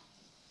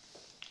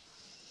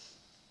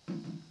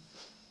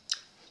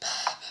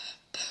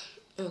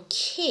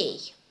 Okay.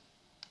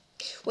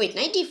 Wait,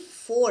 knight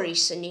d4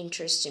 is an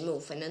interesting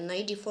move, and then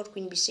knight d4,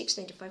 queen b6,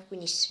 knight d5,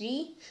 queen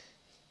e3.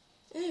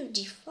 Oh,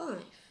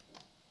 d5.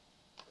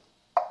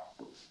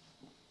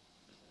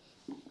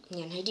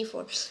 Yeah, knight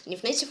d4. And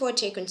if knight c4, I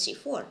take on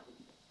c4.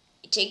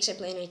 It takes, I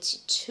play knight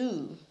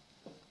c2.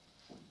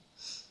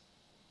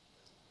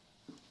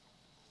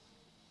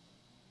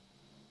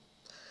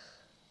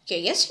 Okay,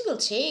 I guess he will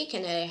take,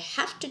 and I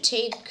have to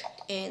take,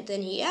 and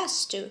then he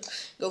has to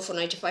go for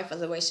 95,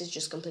 otherwise it's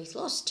just complete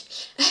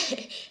lost.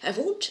 I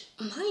won't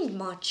mind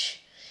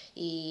much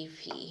if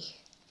he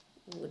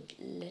would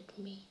let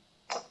me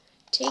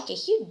take a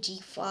huge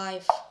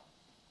d5.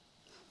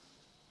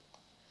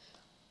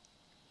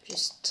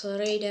 Just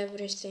trade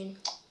everything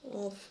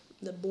off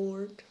the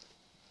board.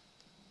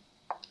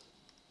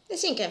 I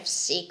think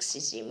f6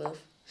 is the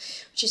move,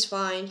 which is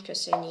fine,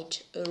 because I need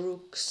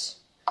rooks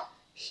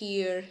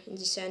here in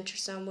the center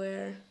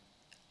somewhere.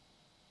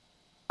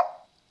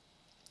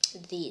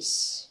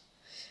 This.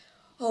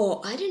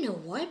 Oh, I don't know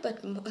why,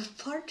 but a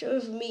part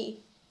of me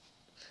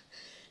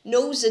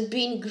knows that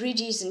being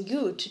greedy isn't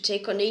good to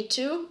take on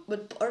a2,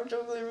 but part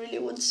of me really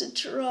wants to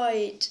try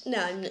it.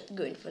 No, I'm not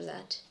going for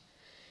that.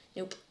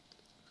 Nope.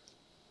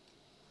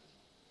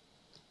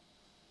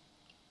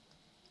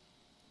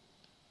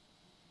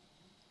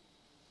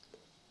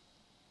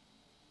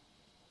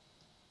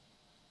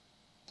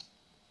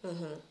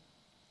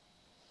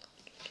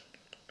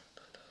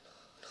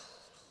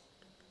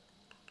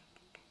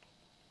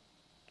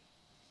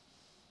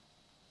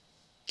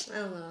 I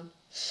don't know.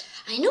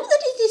 I know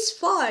that it is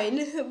fine,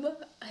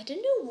 but I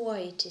don't know why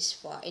it is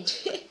fine.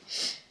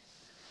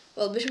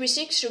 Well, bishop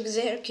e6, rook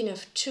there, king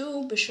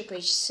f2, bishop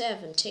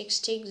h7, takes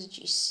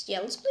g6. Yeah,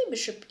 let's play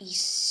bishop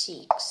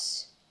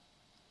e6.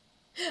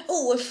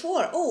 Oh,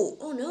 f4.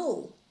 Oh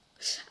no.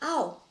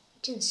 Ow,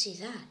 didn't see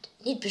that.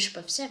 Need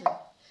bishop f7.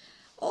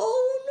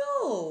 Oh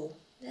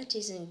no, that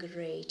isn't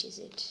great, is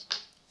it?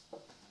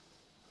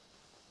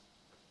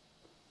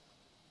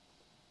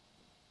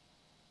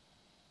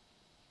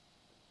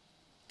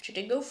 Should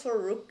I go for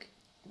rook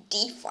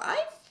d5?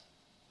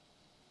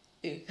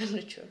 I'm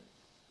not sure.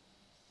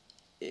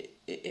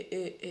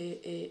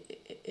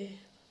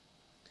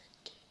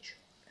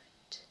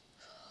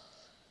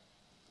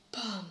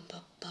 Bum,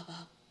 bum, bum,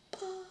 bum,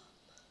 bum.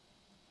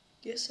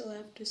 Guess I'll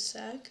have to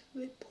sack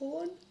my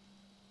pawn.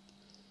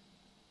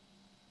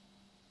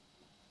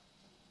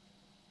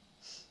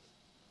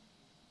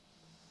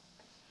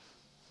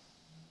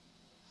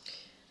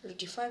 Rook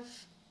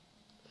d5.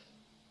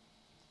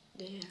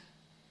 There.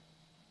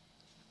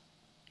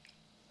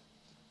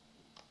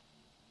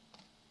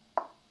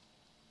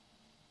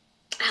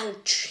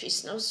 Ouch!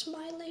 He's now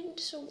smiling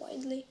so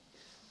widely.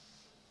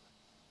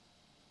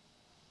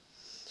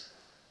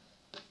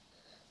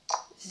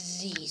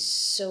 This.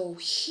 So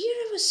here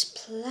I was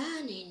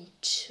planning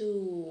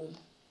to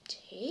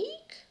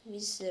take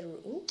with the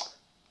rook.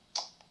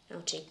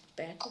 I'll take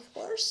back, of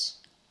course.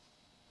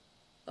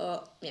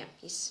 Yeah,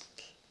 he's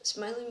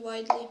smiling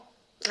widely.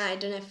 I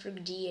don't have rook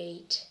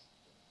d8.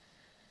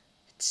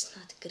 It's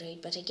not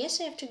great, but I guess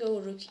I have to go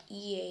rook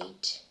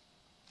e8.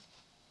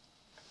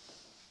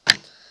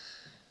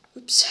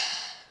 Oops.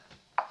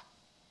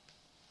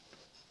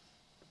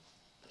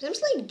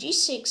 Seems like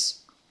g6,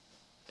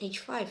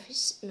 h5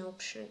 is an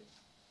option.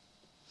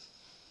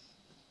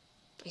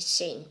 I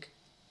think.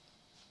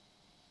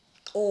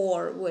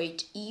 Or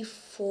wait,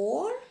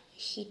 e4,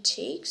 he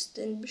takes,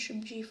 then bishop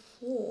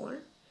g4,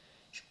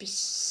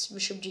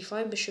 bishop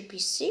g5, bishop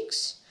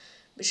e6,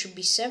 bishop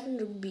b7,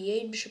 rook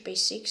b8, bishop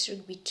a6,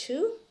 rook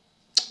b2.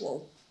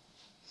 Whoa.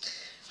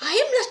 I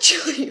am not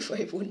sure if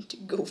I want to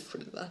go for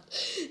that,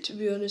 to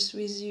be honest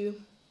with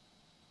you.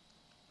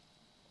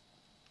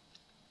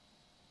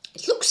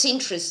 It looks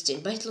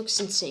interesting, but it looks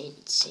insane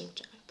at the same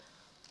time.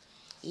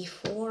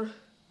 E4.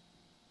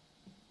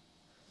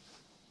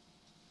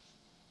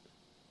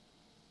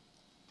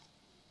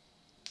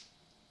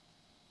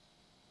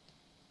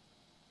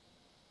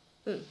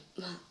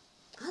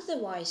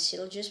 Otherwise,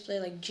 he'll just play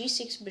like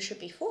G6,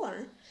 Bishop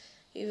E4.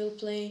 He will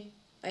play...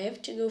 I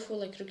have to go for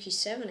like Rook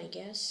E7, I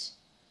guess.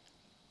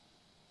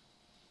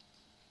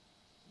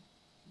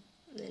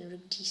 Then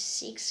Rook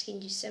D6, King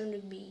G7,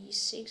 Rook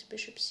B6,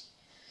 Bishop C.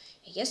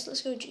 I guess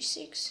let's go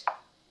G6.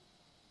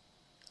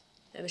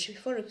 Bishop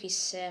E4, Rook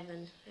E7.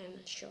 I'm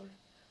not sure.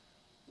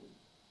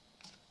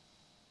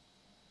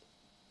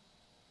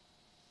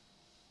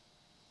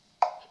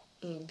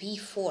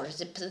 B4.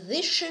 The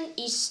position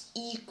is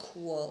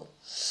equal.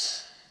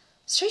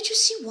 Let's try to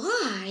see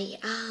why.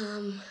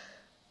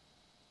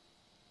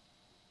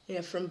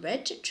 Yeah, from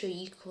better to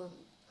equal.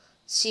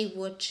 See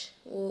what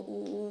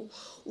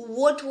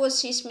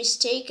was his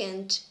mistake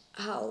and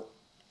how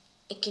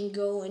I can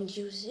go and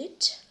use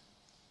it.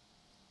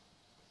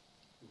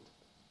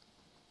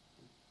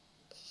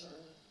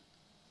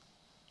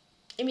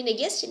 I mean, I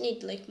guess you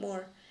need like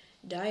more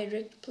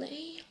direct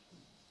play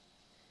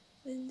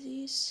than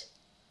this.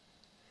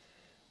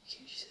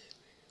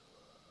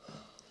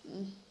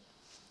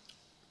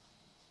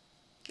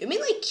 You mean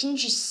like King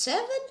G7?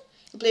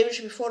 You play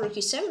Bishop before Rook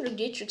E7, Rook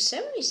D8, Rook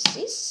 7? Is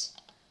this?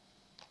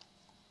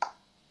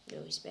 No,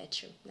 it's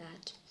better.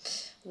 That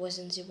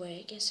wasn't the way,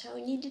 I guess, how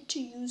I needed to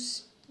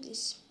use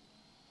this.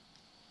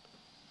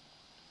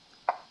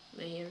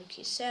 My Rook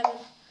E7.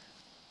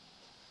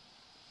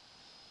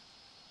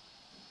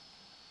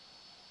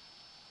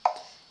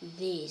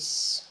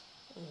 This.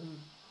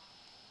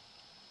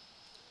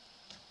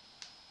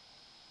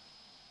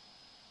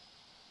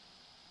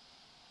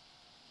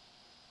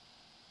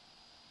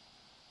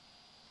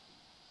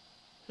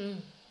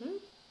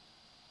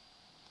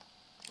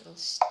 I'll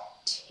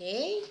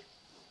stay.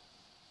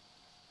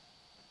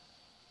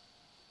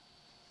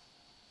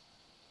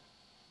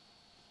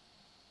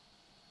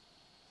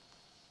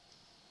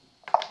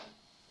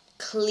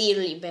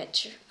 Clearly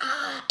better.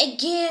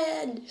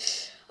 Again!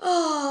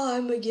 Oh,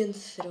 I'm again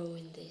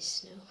throwing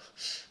this now.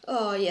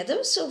 Oh, yeah, that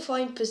was so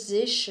fine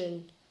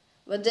position.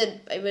 But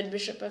then I went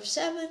Bishop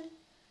F7.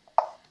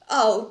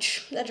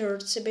 Ouch, that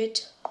hurts a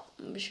bit.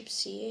 Bishop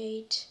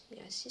C8.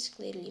 Yes, it's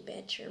clearly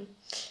better.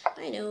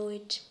 I know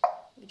it.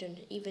 You don't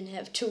even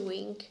have to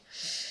wink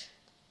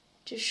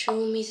to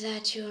show me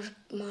that you're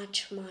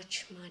much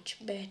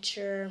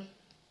better.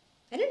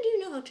 I don't even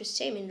know how to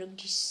say. I mean, Rook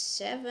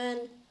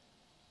D7.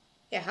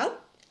 Yeah, how?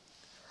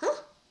 Huh?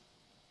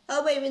 How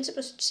am I even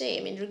supposed to say?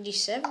 I mean, Rook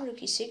D7, Rook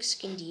E6,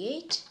 King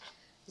D8.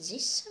 Is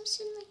this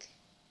something like...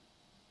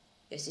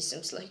 Yes, this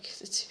sounds like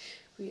it's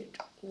weird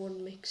word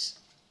mix.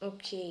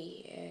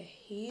 Okay,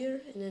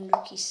 here, and then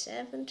Rook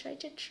E7, try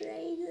to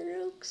trade the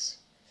rooks.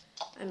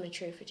 I'm not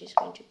sure if it is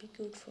going to be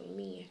good for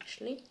me,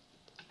 actually.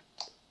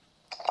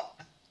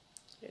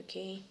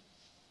 Okay.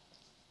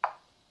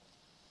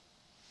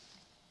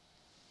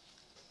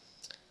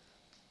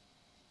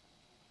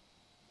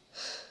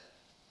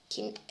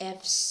 King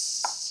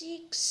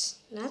F6,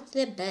 not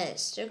the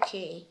best.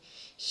 Okay,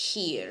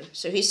 here.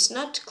 So he's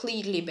not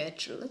clearly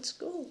better. Let's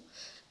go.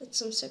 That's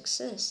some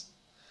success.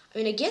 I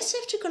mean, I guess I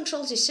have to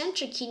control the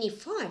center, King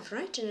E5,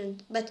 right?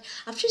 But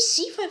after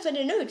C5, I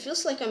don't know. It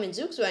feels like I'm in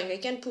Zugzwang. I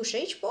can push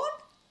H-pawn.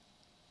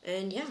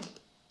 And yeah.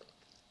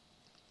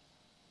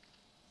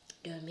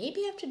 Do I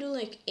maybe have to do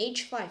like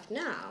H5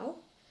 now?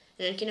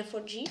 And then can I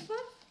afford G5?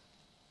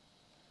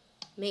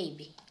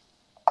 Maybe.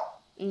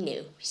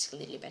 No, he's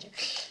clearly better.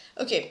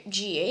 Okay,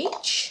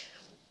 GH.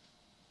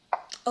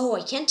 Oh,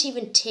 I can't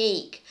even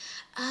take.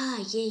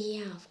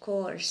 Yeah, of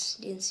course.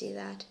 Didn't see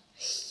that.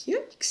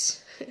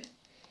 Yikes.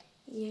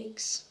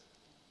 Yikes.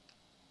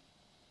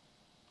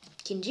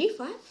 King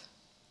G5.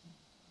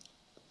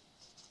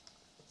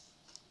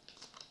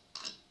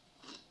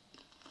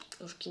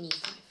 Or King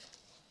E5.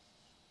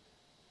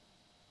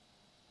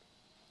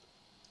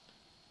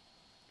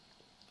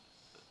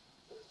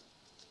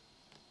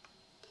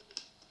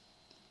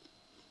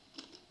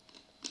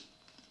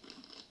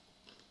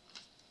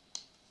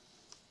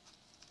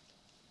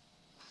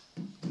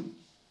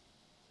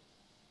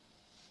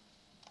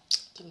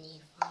 King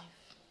E5.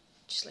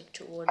 Just like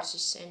towards the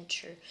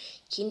center.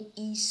 King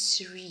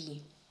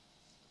E3.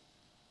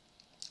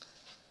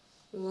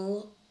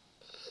 Well,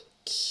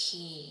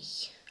 okay.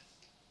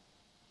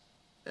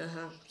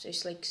 So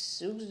it's like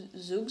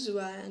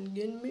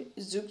zugzwangen me.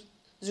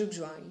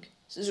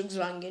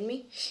 Zugzwangen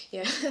me.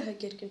 Yeah, I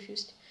get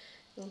confused.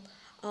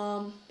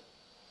 Well,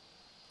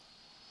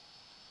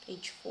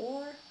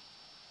 H4.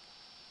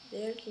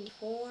 There, King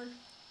 4.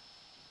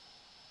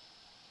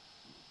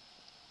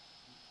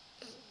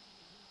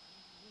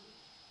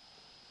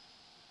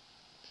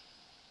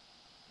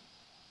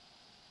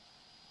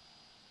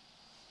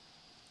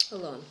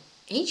 Hold on.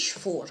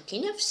 H4,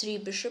 King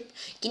F3, Bishop,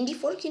 King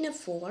D4, King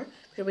F4,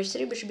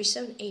 Bishop H3, Bishop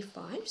B7,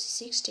 A5,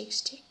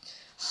 C6 takes.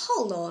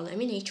 Hold on,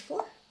 I'm in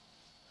h4.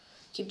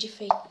 Keep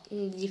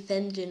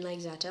defending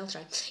like that, I'll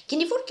try.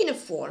 King d4, king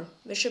f4.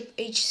 Bishop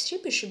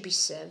h3, bishop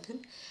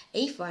b7.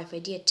 a5,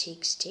 idea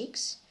takes.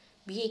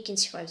 b8, king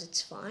c5,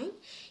 that's fine.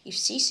 If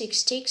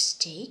c6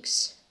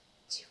 takes.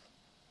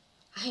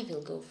 I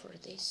will go for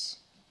this.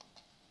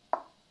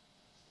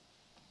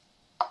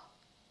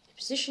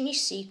 Position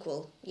is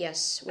equal.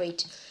 Yes,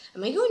 wait.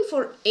 Am I going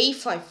for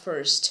a5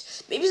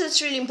 first? Maybe that's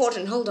really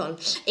important. Hold on.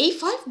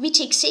 a5, b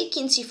takes a,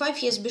 king c5,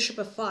 he has bishop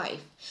f5.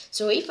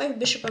 So a5,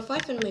 bishop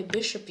f5, and my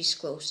bishop is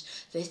close.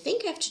 So I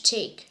think I have to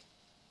take.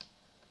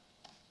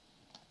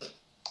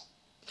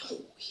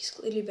 Oh, he's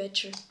clearly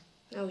better.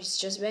 Now he's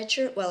just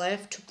better. Well, I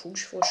have to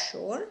push for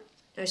sure.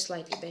 Now it's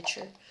slightly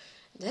better.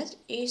 That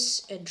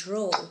is a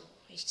draw,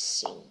 I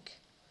think.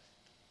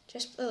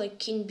 Just play like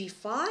king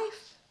b5.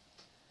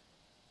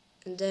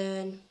 And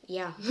then,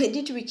 yeah, I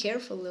need to be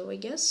careful though, I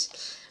guess.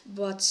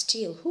 But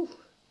still, whew.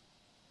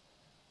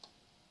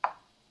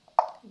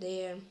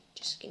 There,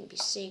 just king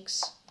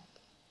b6.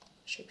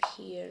 Bishop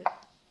here.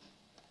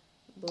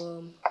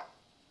 Boom.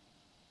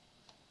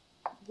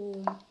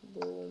 Boom,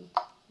 boom,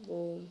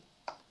 boom.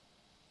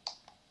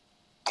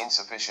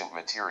 Insufficient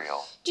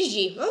material.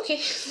 GG, okay.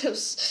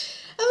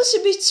 that was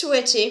a bit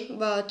sweaty,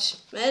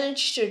 but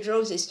managed to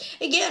draw this.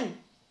 Again,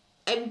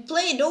 I'm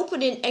playing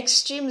opening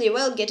extremely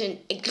well, getting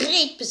a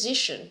great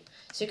position.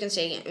 So you can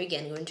say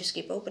again, going to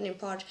skip opening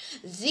part.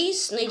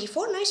 This knight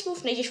d4, nice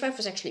move. Knight d5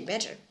 was actually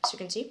better, as you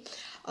can see.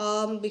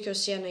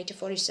 Because yeah, knight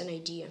d4 is an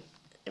idea.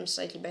 I'm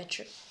slightly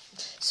better.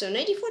 So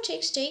knight d4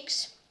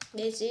 takes.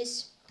 This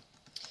is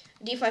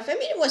d5. I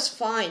mean, it was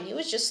fine. It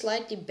was just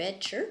slightly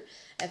better.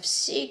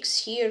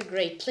 f6 here,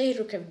 great play.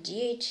 Rook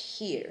f8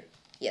 here.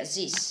 Yeah,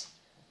 this.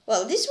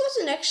 Well, this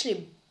wasn't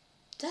actually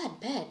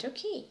that bad.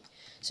 Okay.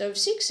 So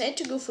f6, I had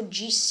to go for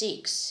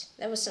g6.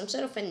 That was some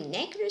sort of an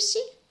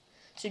inaccuracy.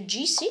 So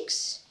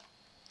g6.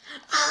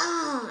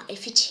 Ah,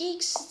 if he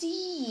takes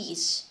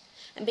these.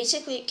 And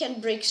basically it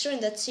can break through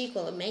and that's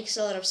equal. It makes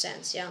a lot of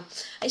sense, yeah.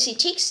 I see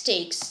takes.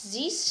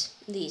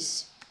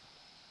 This.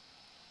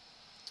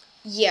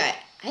 Yeah,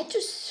 I had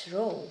to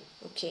throw.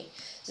 Okay,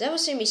 so that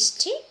was a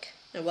mistake.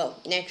 Oh, well,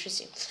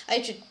 inaccuracy. I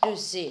had to do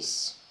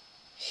this.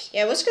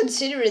 Yeah, I was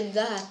considering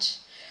that.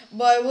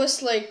 But I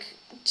was like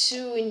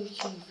too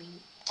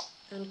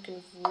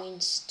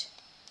unconvinced.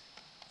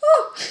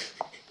 Oh!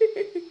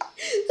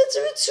 That's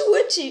a bit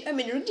sweaty. I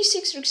mean, rook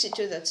d6, rook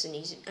c2, that's an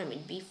easy. I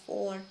mean,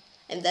 b4.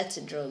 And that's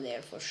a draw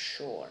there for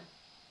sure.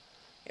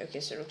 Okay,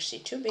 so rook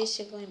c2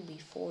 basically,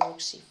 b4, rook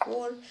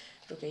c4,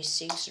 rook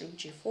a6, rook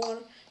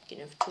g4, king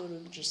f2,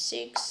 rook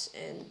g6,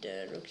 and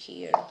rook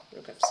here,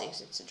 rook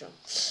f6, it's a draw.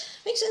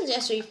 Makes sense, yeah,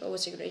 so if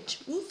was a great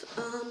move.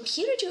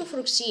 Here I go for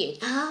rook c8.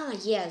 Ah,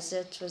 yes,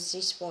 that was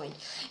this point.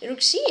 Rook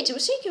c8, I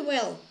was thinking,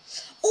 well.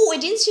 Oh, I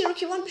didn't see rook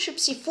e1, bishop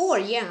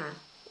c4, yeah.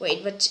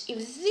 Wait, but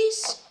if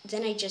this,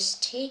 then I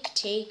just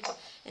take,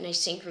 and I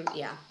think,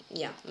 yeah,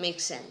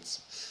 makes sense.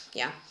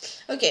 Yeah,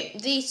 okay,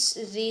 this,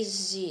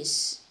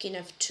 king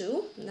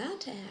f2,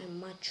 that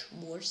much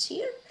worse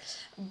here,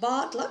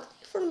 but luckily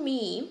for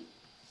me,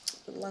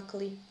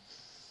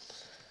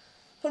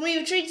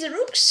 we trade the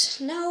rooks.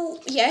 Now,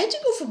 yeah, I had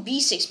to go for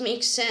b6,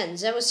 makes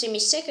sense. That was a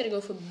mistake, I had to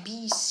go for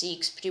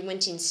b6,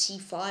 preventing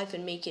c5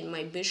 and making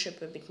my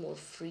bishop a bit more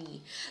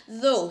free.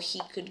 Though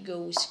he could go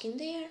with king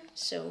there,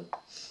 so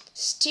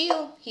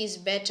still he's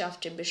better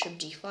after bishop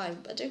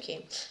d5, but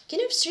okay.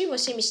 King f3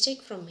 was a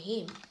mistake from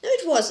him. No,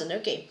 it wasn't,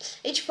 okay.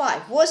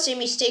 h5 was a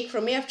mistake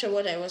from me after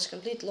what I was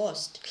completely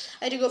lost.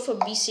 I had to go for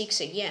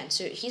b6 again,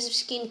 so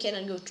his king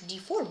cannot go to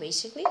d4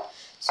 basically.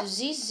 So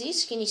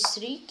this, king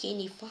e3,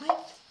 king e5.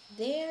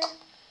 There,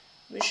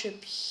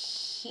 bishop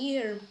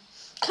here.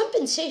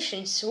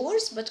 Compensation, it's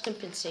worse, but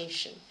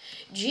compensation.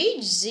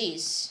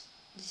 G8,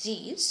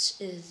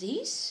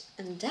 this,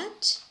 and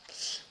that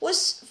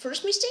was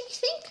first mistake, I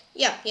think.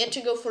 Yeah, he had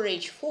to go for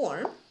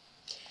h4.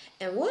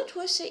 And what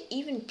was I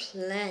even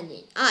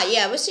planning? Ah,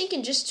 yeah, I was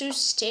thinking just to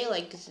stay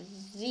like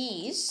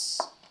this.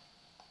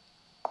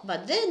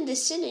 But then the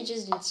Cine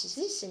just didn't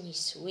see this, and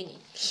he's winning.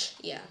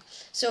 Yeah,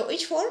 so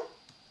h4.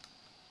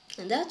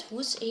 And that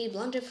was a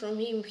blunder from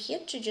him. He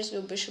had to just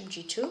go bishop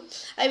g2.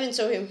 I even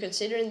saw him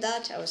considering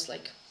that. I was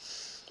like,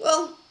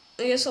 well,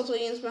 I guess I'll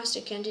play against master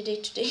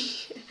candidate today.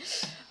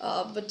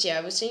 But yeah,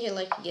 I was thinking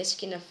like, yes,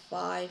 king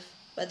f5,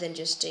 but then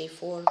just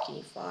a4,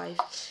 king e5.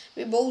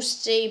 We both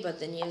stay, but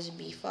then here's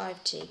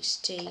b5,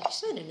 takes.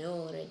 I don't know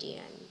already.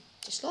 I'm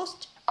just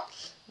lost.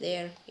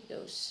 There he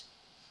goes.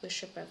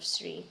 Bishop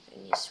f3,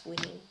 and he's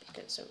winning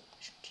because of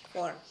bishop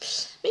g4.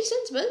 Makes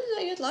sense, but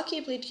I got lucky.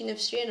 I played king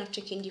f3, and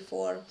after king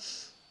d4,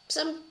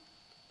 some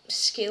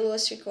skill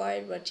was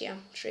required, but yeah,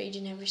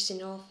 trading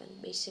everything off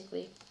and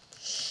basically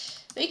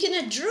making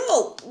a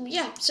draw.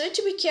 Yeah, so I had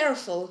to be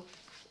careful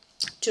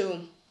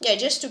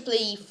just to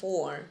play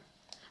e4.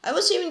 I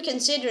was even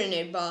considering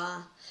it, but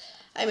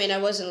I mean, I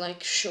wasn't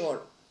like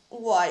sure.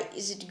 Why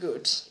is it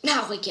good?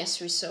 Now I guess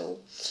we saw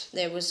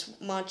that was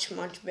much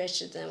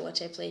better than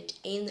what I played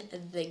in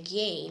the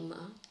game.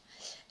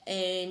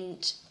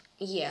 And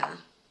yeah,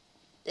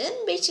 then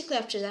basically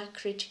after that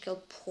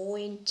critical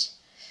point,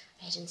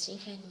 I don't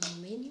think I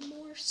had many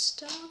more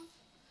stuff.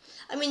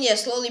 I mean, yeah,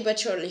 slowly but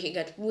surely he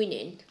got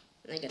winning,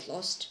 and I got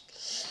lost.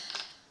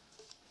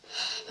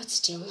 But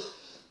still.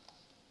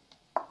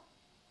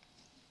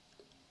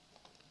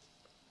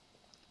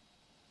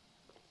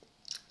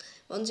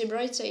 On the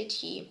bright side,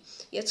 he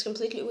gets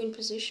completely win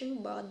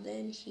position, but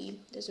then he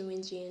doesn't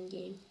win the end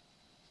game.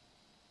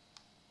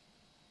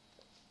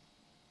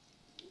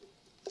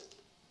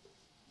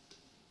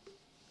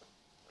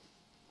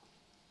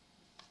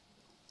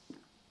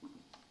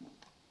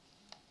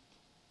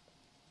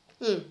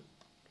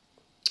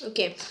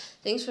 Okay,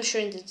 thanks for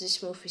sharing that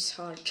this move is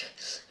hard.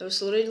 I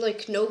was literally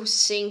like no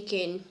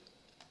thinking.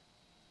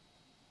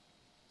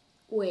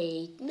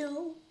 Wait,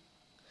 no.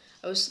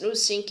 I was no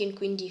thinking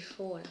Queen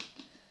D4.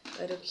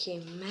 But okay,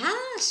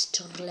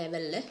 master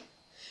level.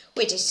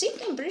 Wait,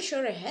 I'm pretty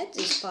sure I had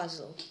this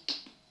puzzle.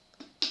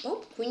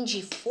 Oh, Queen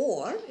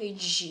G4,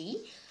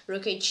 G,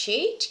 Rook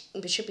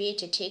H8, Bishop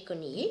E8, take on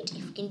E8.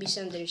 If King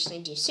B7, there is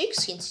Knight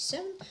D6, King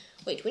C7.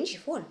 Wait, Queen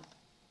G4.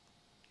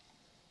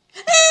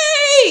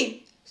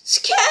 Hey!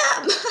 Scam!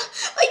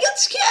 I got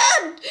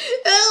scammed!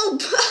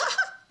 Help!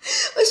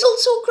 I solved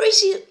so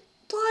crazy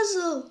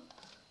puzzle.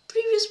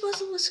 Previous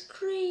puzzle was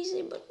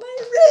crazy, but my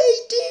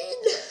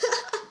rating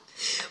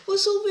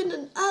was solving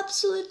an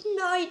absolute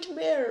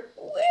nightmare.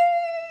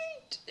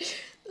 Wait!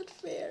 Not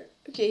fair.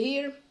 Okay,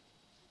 here.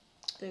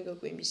 I go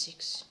Queen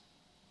B6.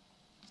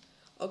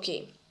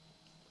 Okay.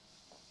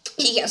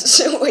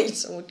 Yes, wait,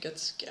 someone got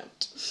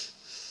scammed.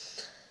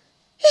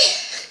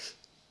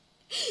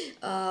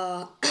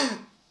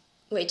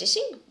 Wait, I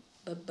think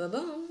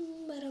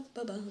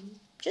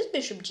just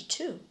Bishop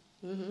D2.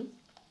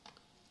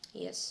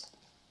 Yes.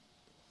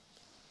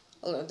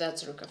 Although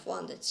that's Rook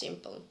F1, that's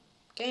simple.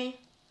 Okay.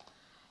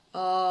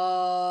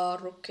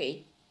 Rook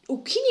A. Oh,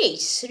 King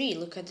A3.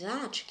 Look at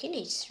that. King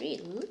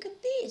A3. Look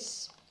at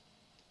this.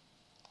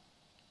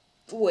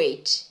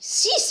 Wait,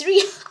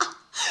 C3.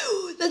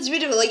 That's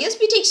beautiful. I guess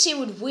B takes C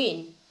would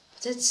win.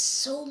 That's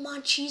so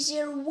much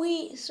easier.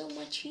 So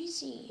much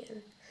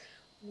easier.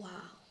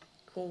 Wow,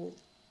 cool.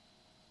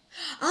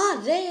 Ah,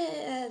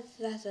 that.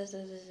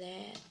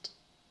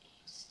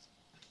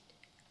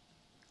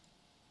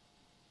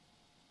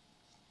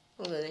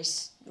 Oh, then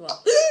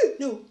well,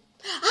 no.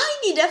 I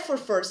need F4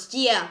 first.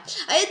 Yeah,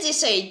 I had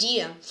this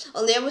idea.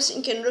 Only I was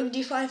thinking Rook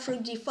D5,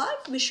 Rook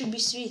D5, Bishop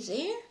B3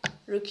 there.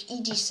 Rook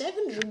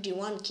ED7, Rook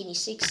D1, King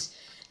E6,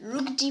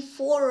 Rook D4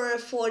 or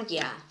F4.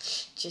 Yeah,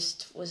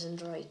 just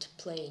wasn't right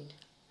playing.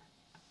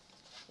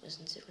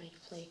 Wasn't the right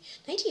play.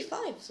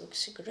 95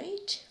 looks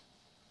great.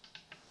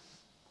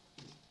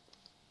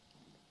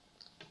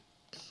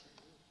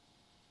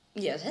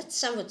 Yeah, that's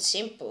somewhat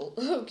simple.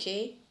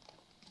 Okay.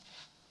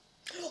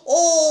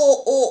 Oh,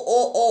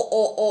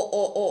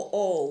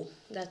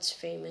 that's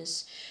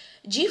famous.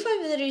 G5,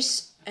 there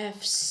is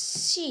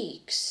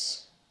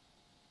F6.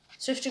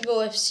 So I have to go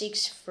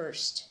F6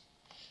 first.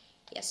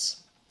 Yes.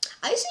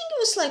 I think it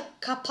was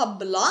like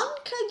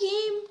Capablanca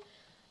game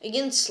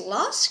against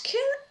Lasker.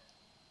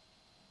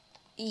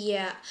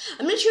 Yeah,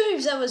 I'm not sure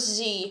if that was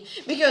Z,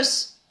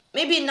 because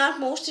maybe not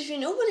most of you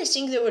know, but I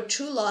think there were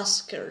two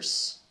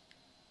Laskers.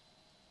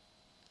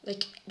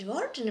 Like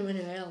Eduardo and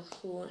Emmanuel,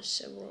 who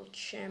was a world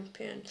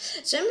champion.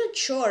 So I'm not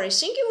sure. I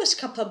think it was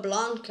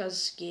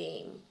Capablanca's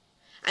game.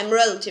 I'm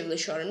relatively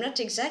sure. I'm not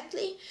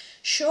exactly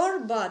sure,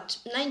 but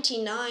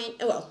 99.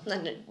 Well,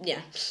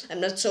 yeah, I'm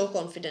not so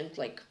confident.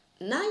 Like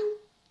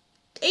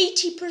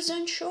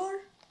 80%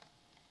 sure.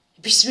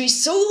 B3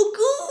 is so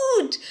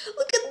good.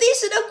 Look at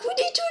this, and now Queen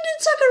A2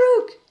 and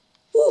Sakharuk.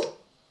 Ooh.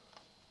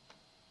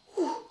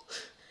 Ooh.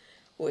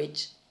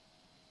 Wait.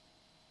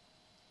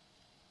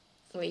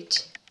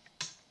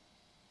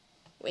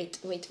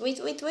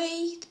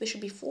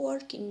 Bishop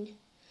B4, King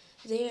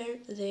there.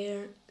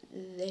 Here.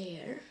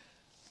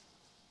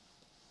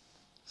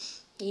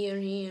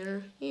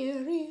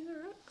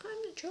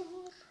 I'm not sure.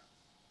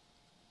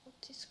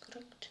 What is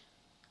correct?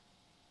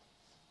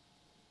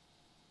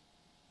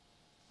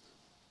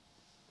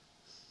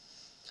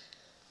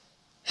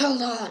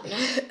 Hold on.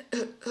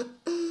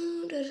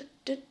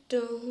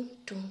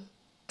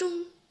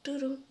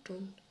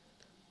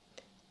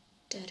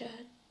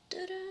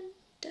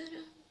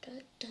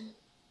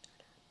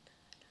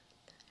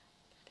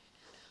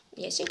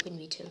 Yes, I Queen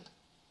B2.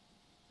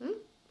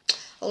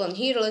 Hold on,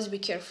 here, let's be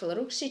careful.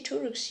 Rook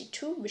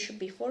C2, Bishop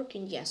B4,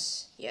 King,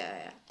 yes.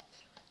 Yeah.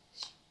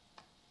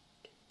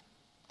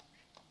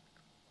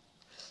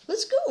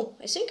 Let's go.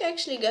 I think I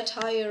actually got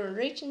higher on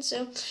rating,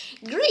 so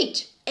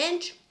great.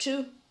 And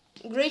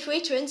great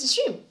way to end the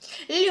stream.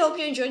 Really hope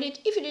you enjoyed it.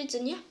 If you did,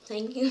 then yeah,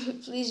 thank you.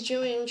 Please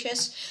join me on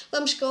chess.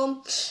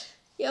 LiveStream.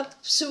 Yep,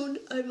 soon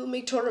I will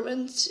make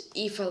tournaments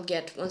if I'll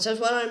get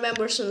 1,100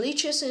 members on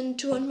Chess and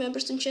 200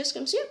 members on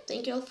PeshkaCh. So yeah,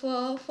 thank you all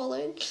for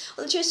following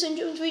on the Chess and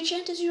Twitch.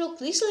 And as usual,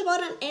 please like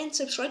button and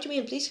subscribe to me,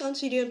 and please comment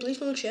video, and please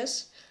follow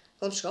Chess.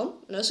 And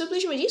also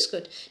please join my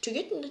Discord to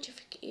get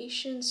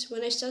notifications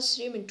when I start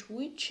streaming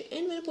Twitch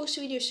and when I post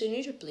videos on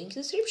YouTube. Link in the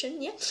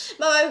description. Yeah.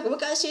 Bye bye. Come on,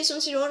 guys. See you soon.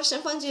 See you later.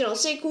 Have fun. See you all.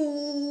 Say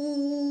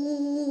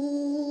cool.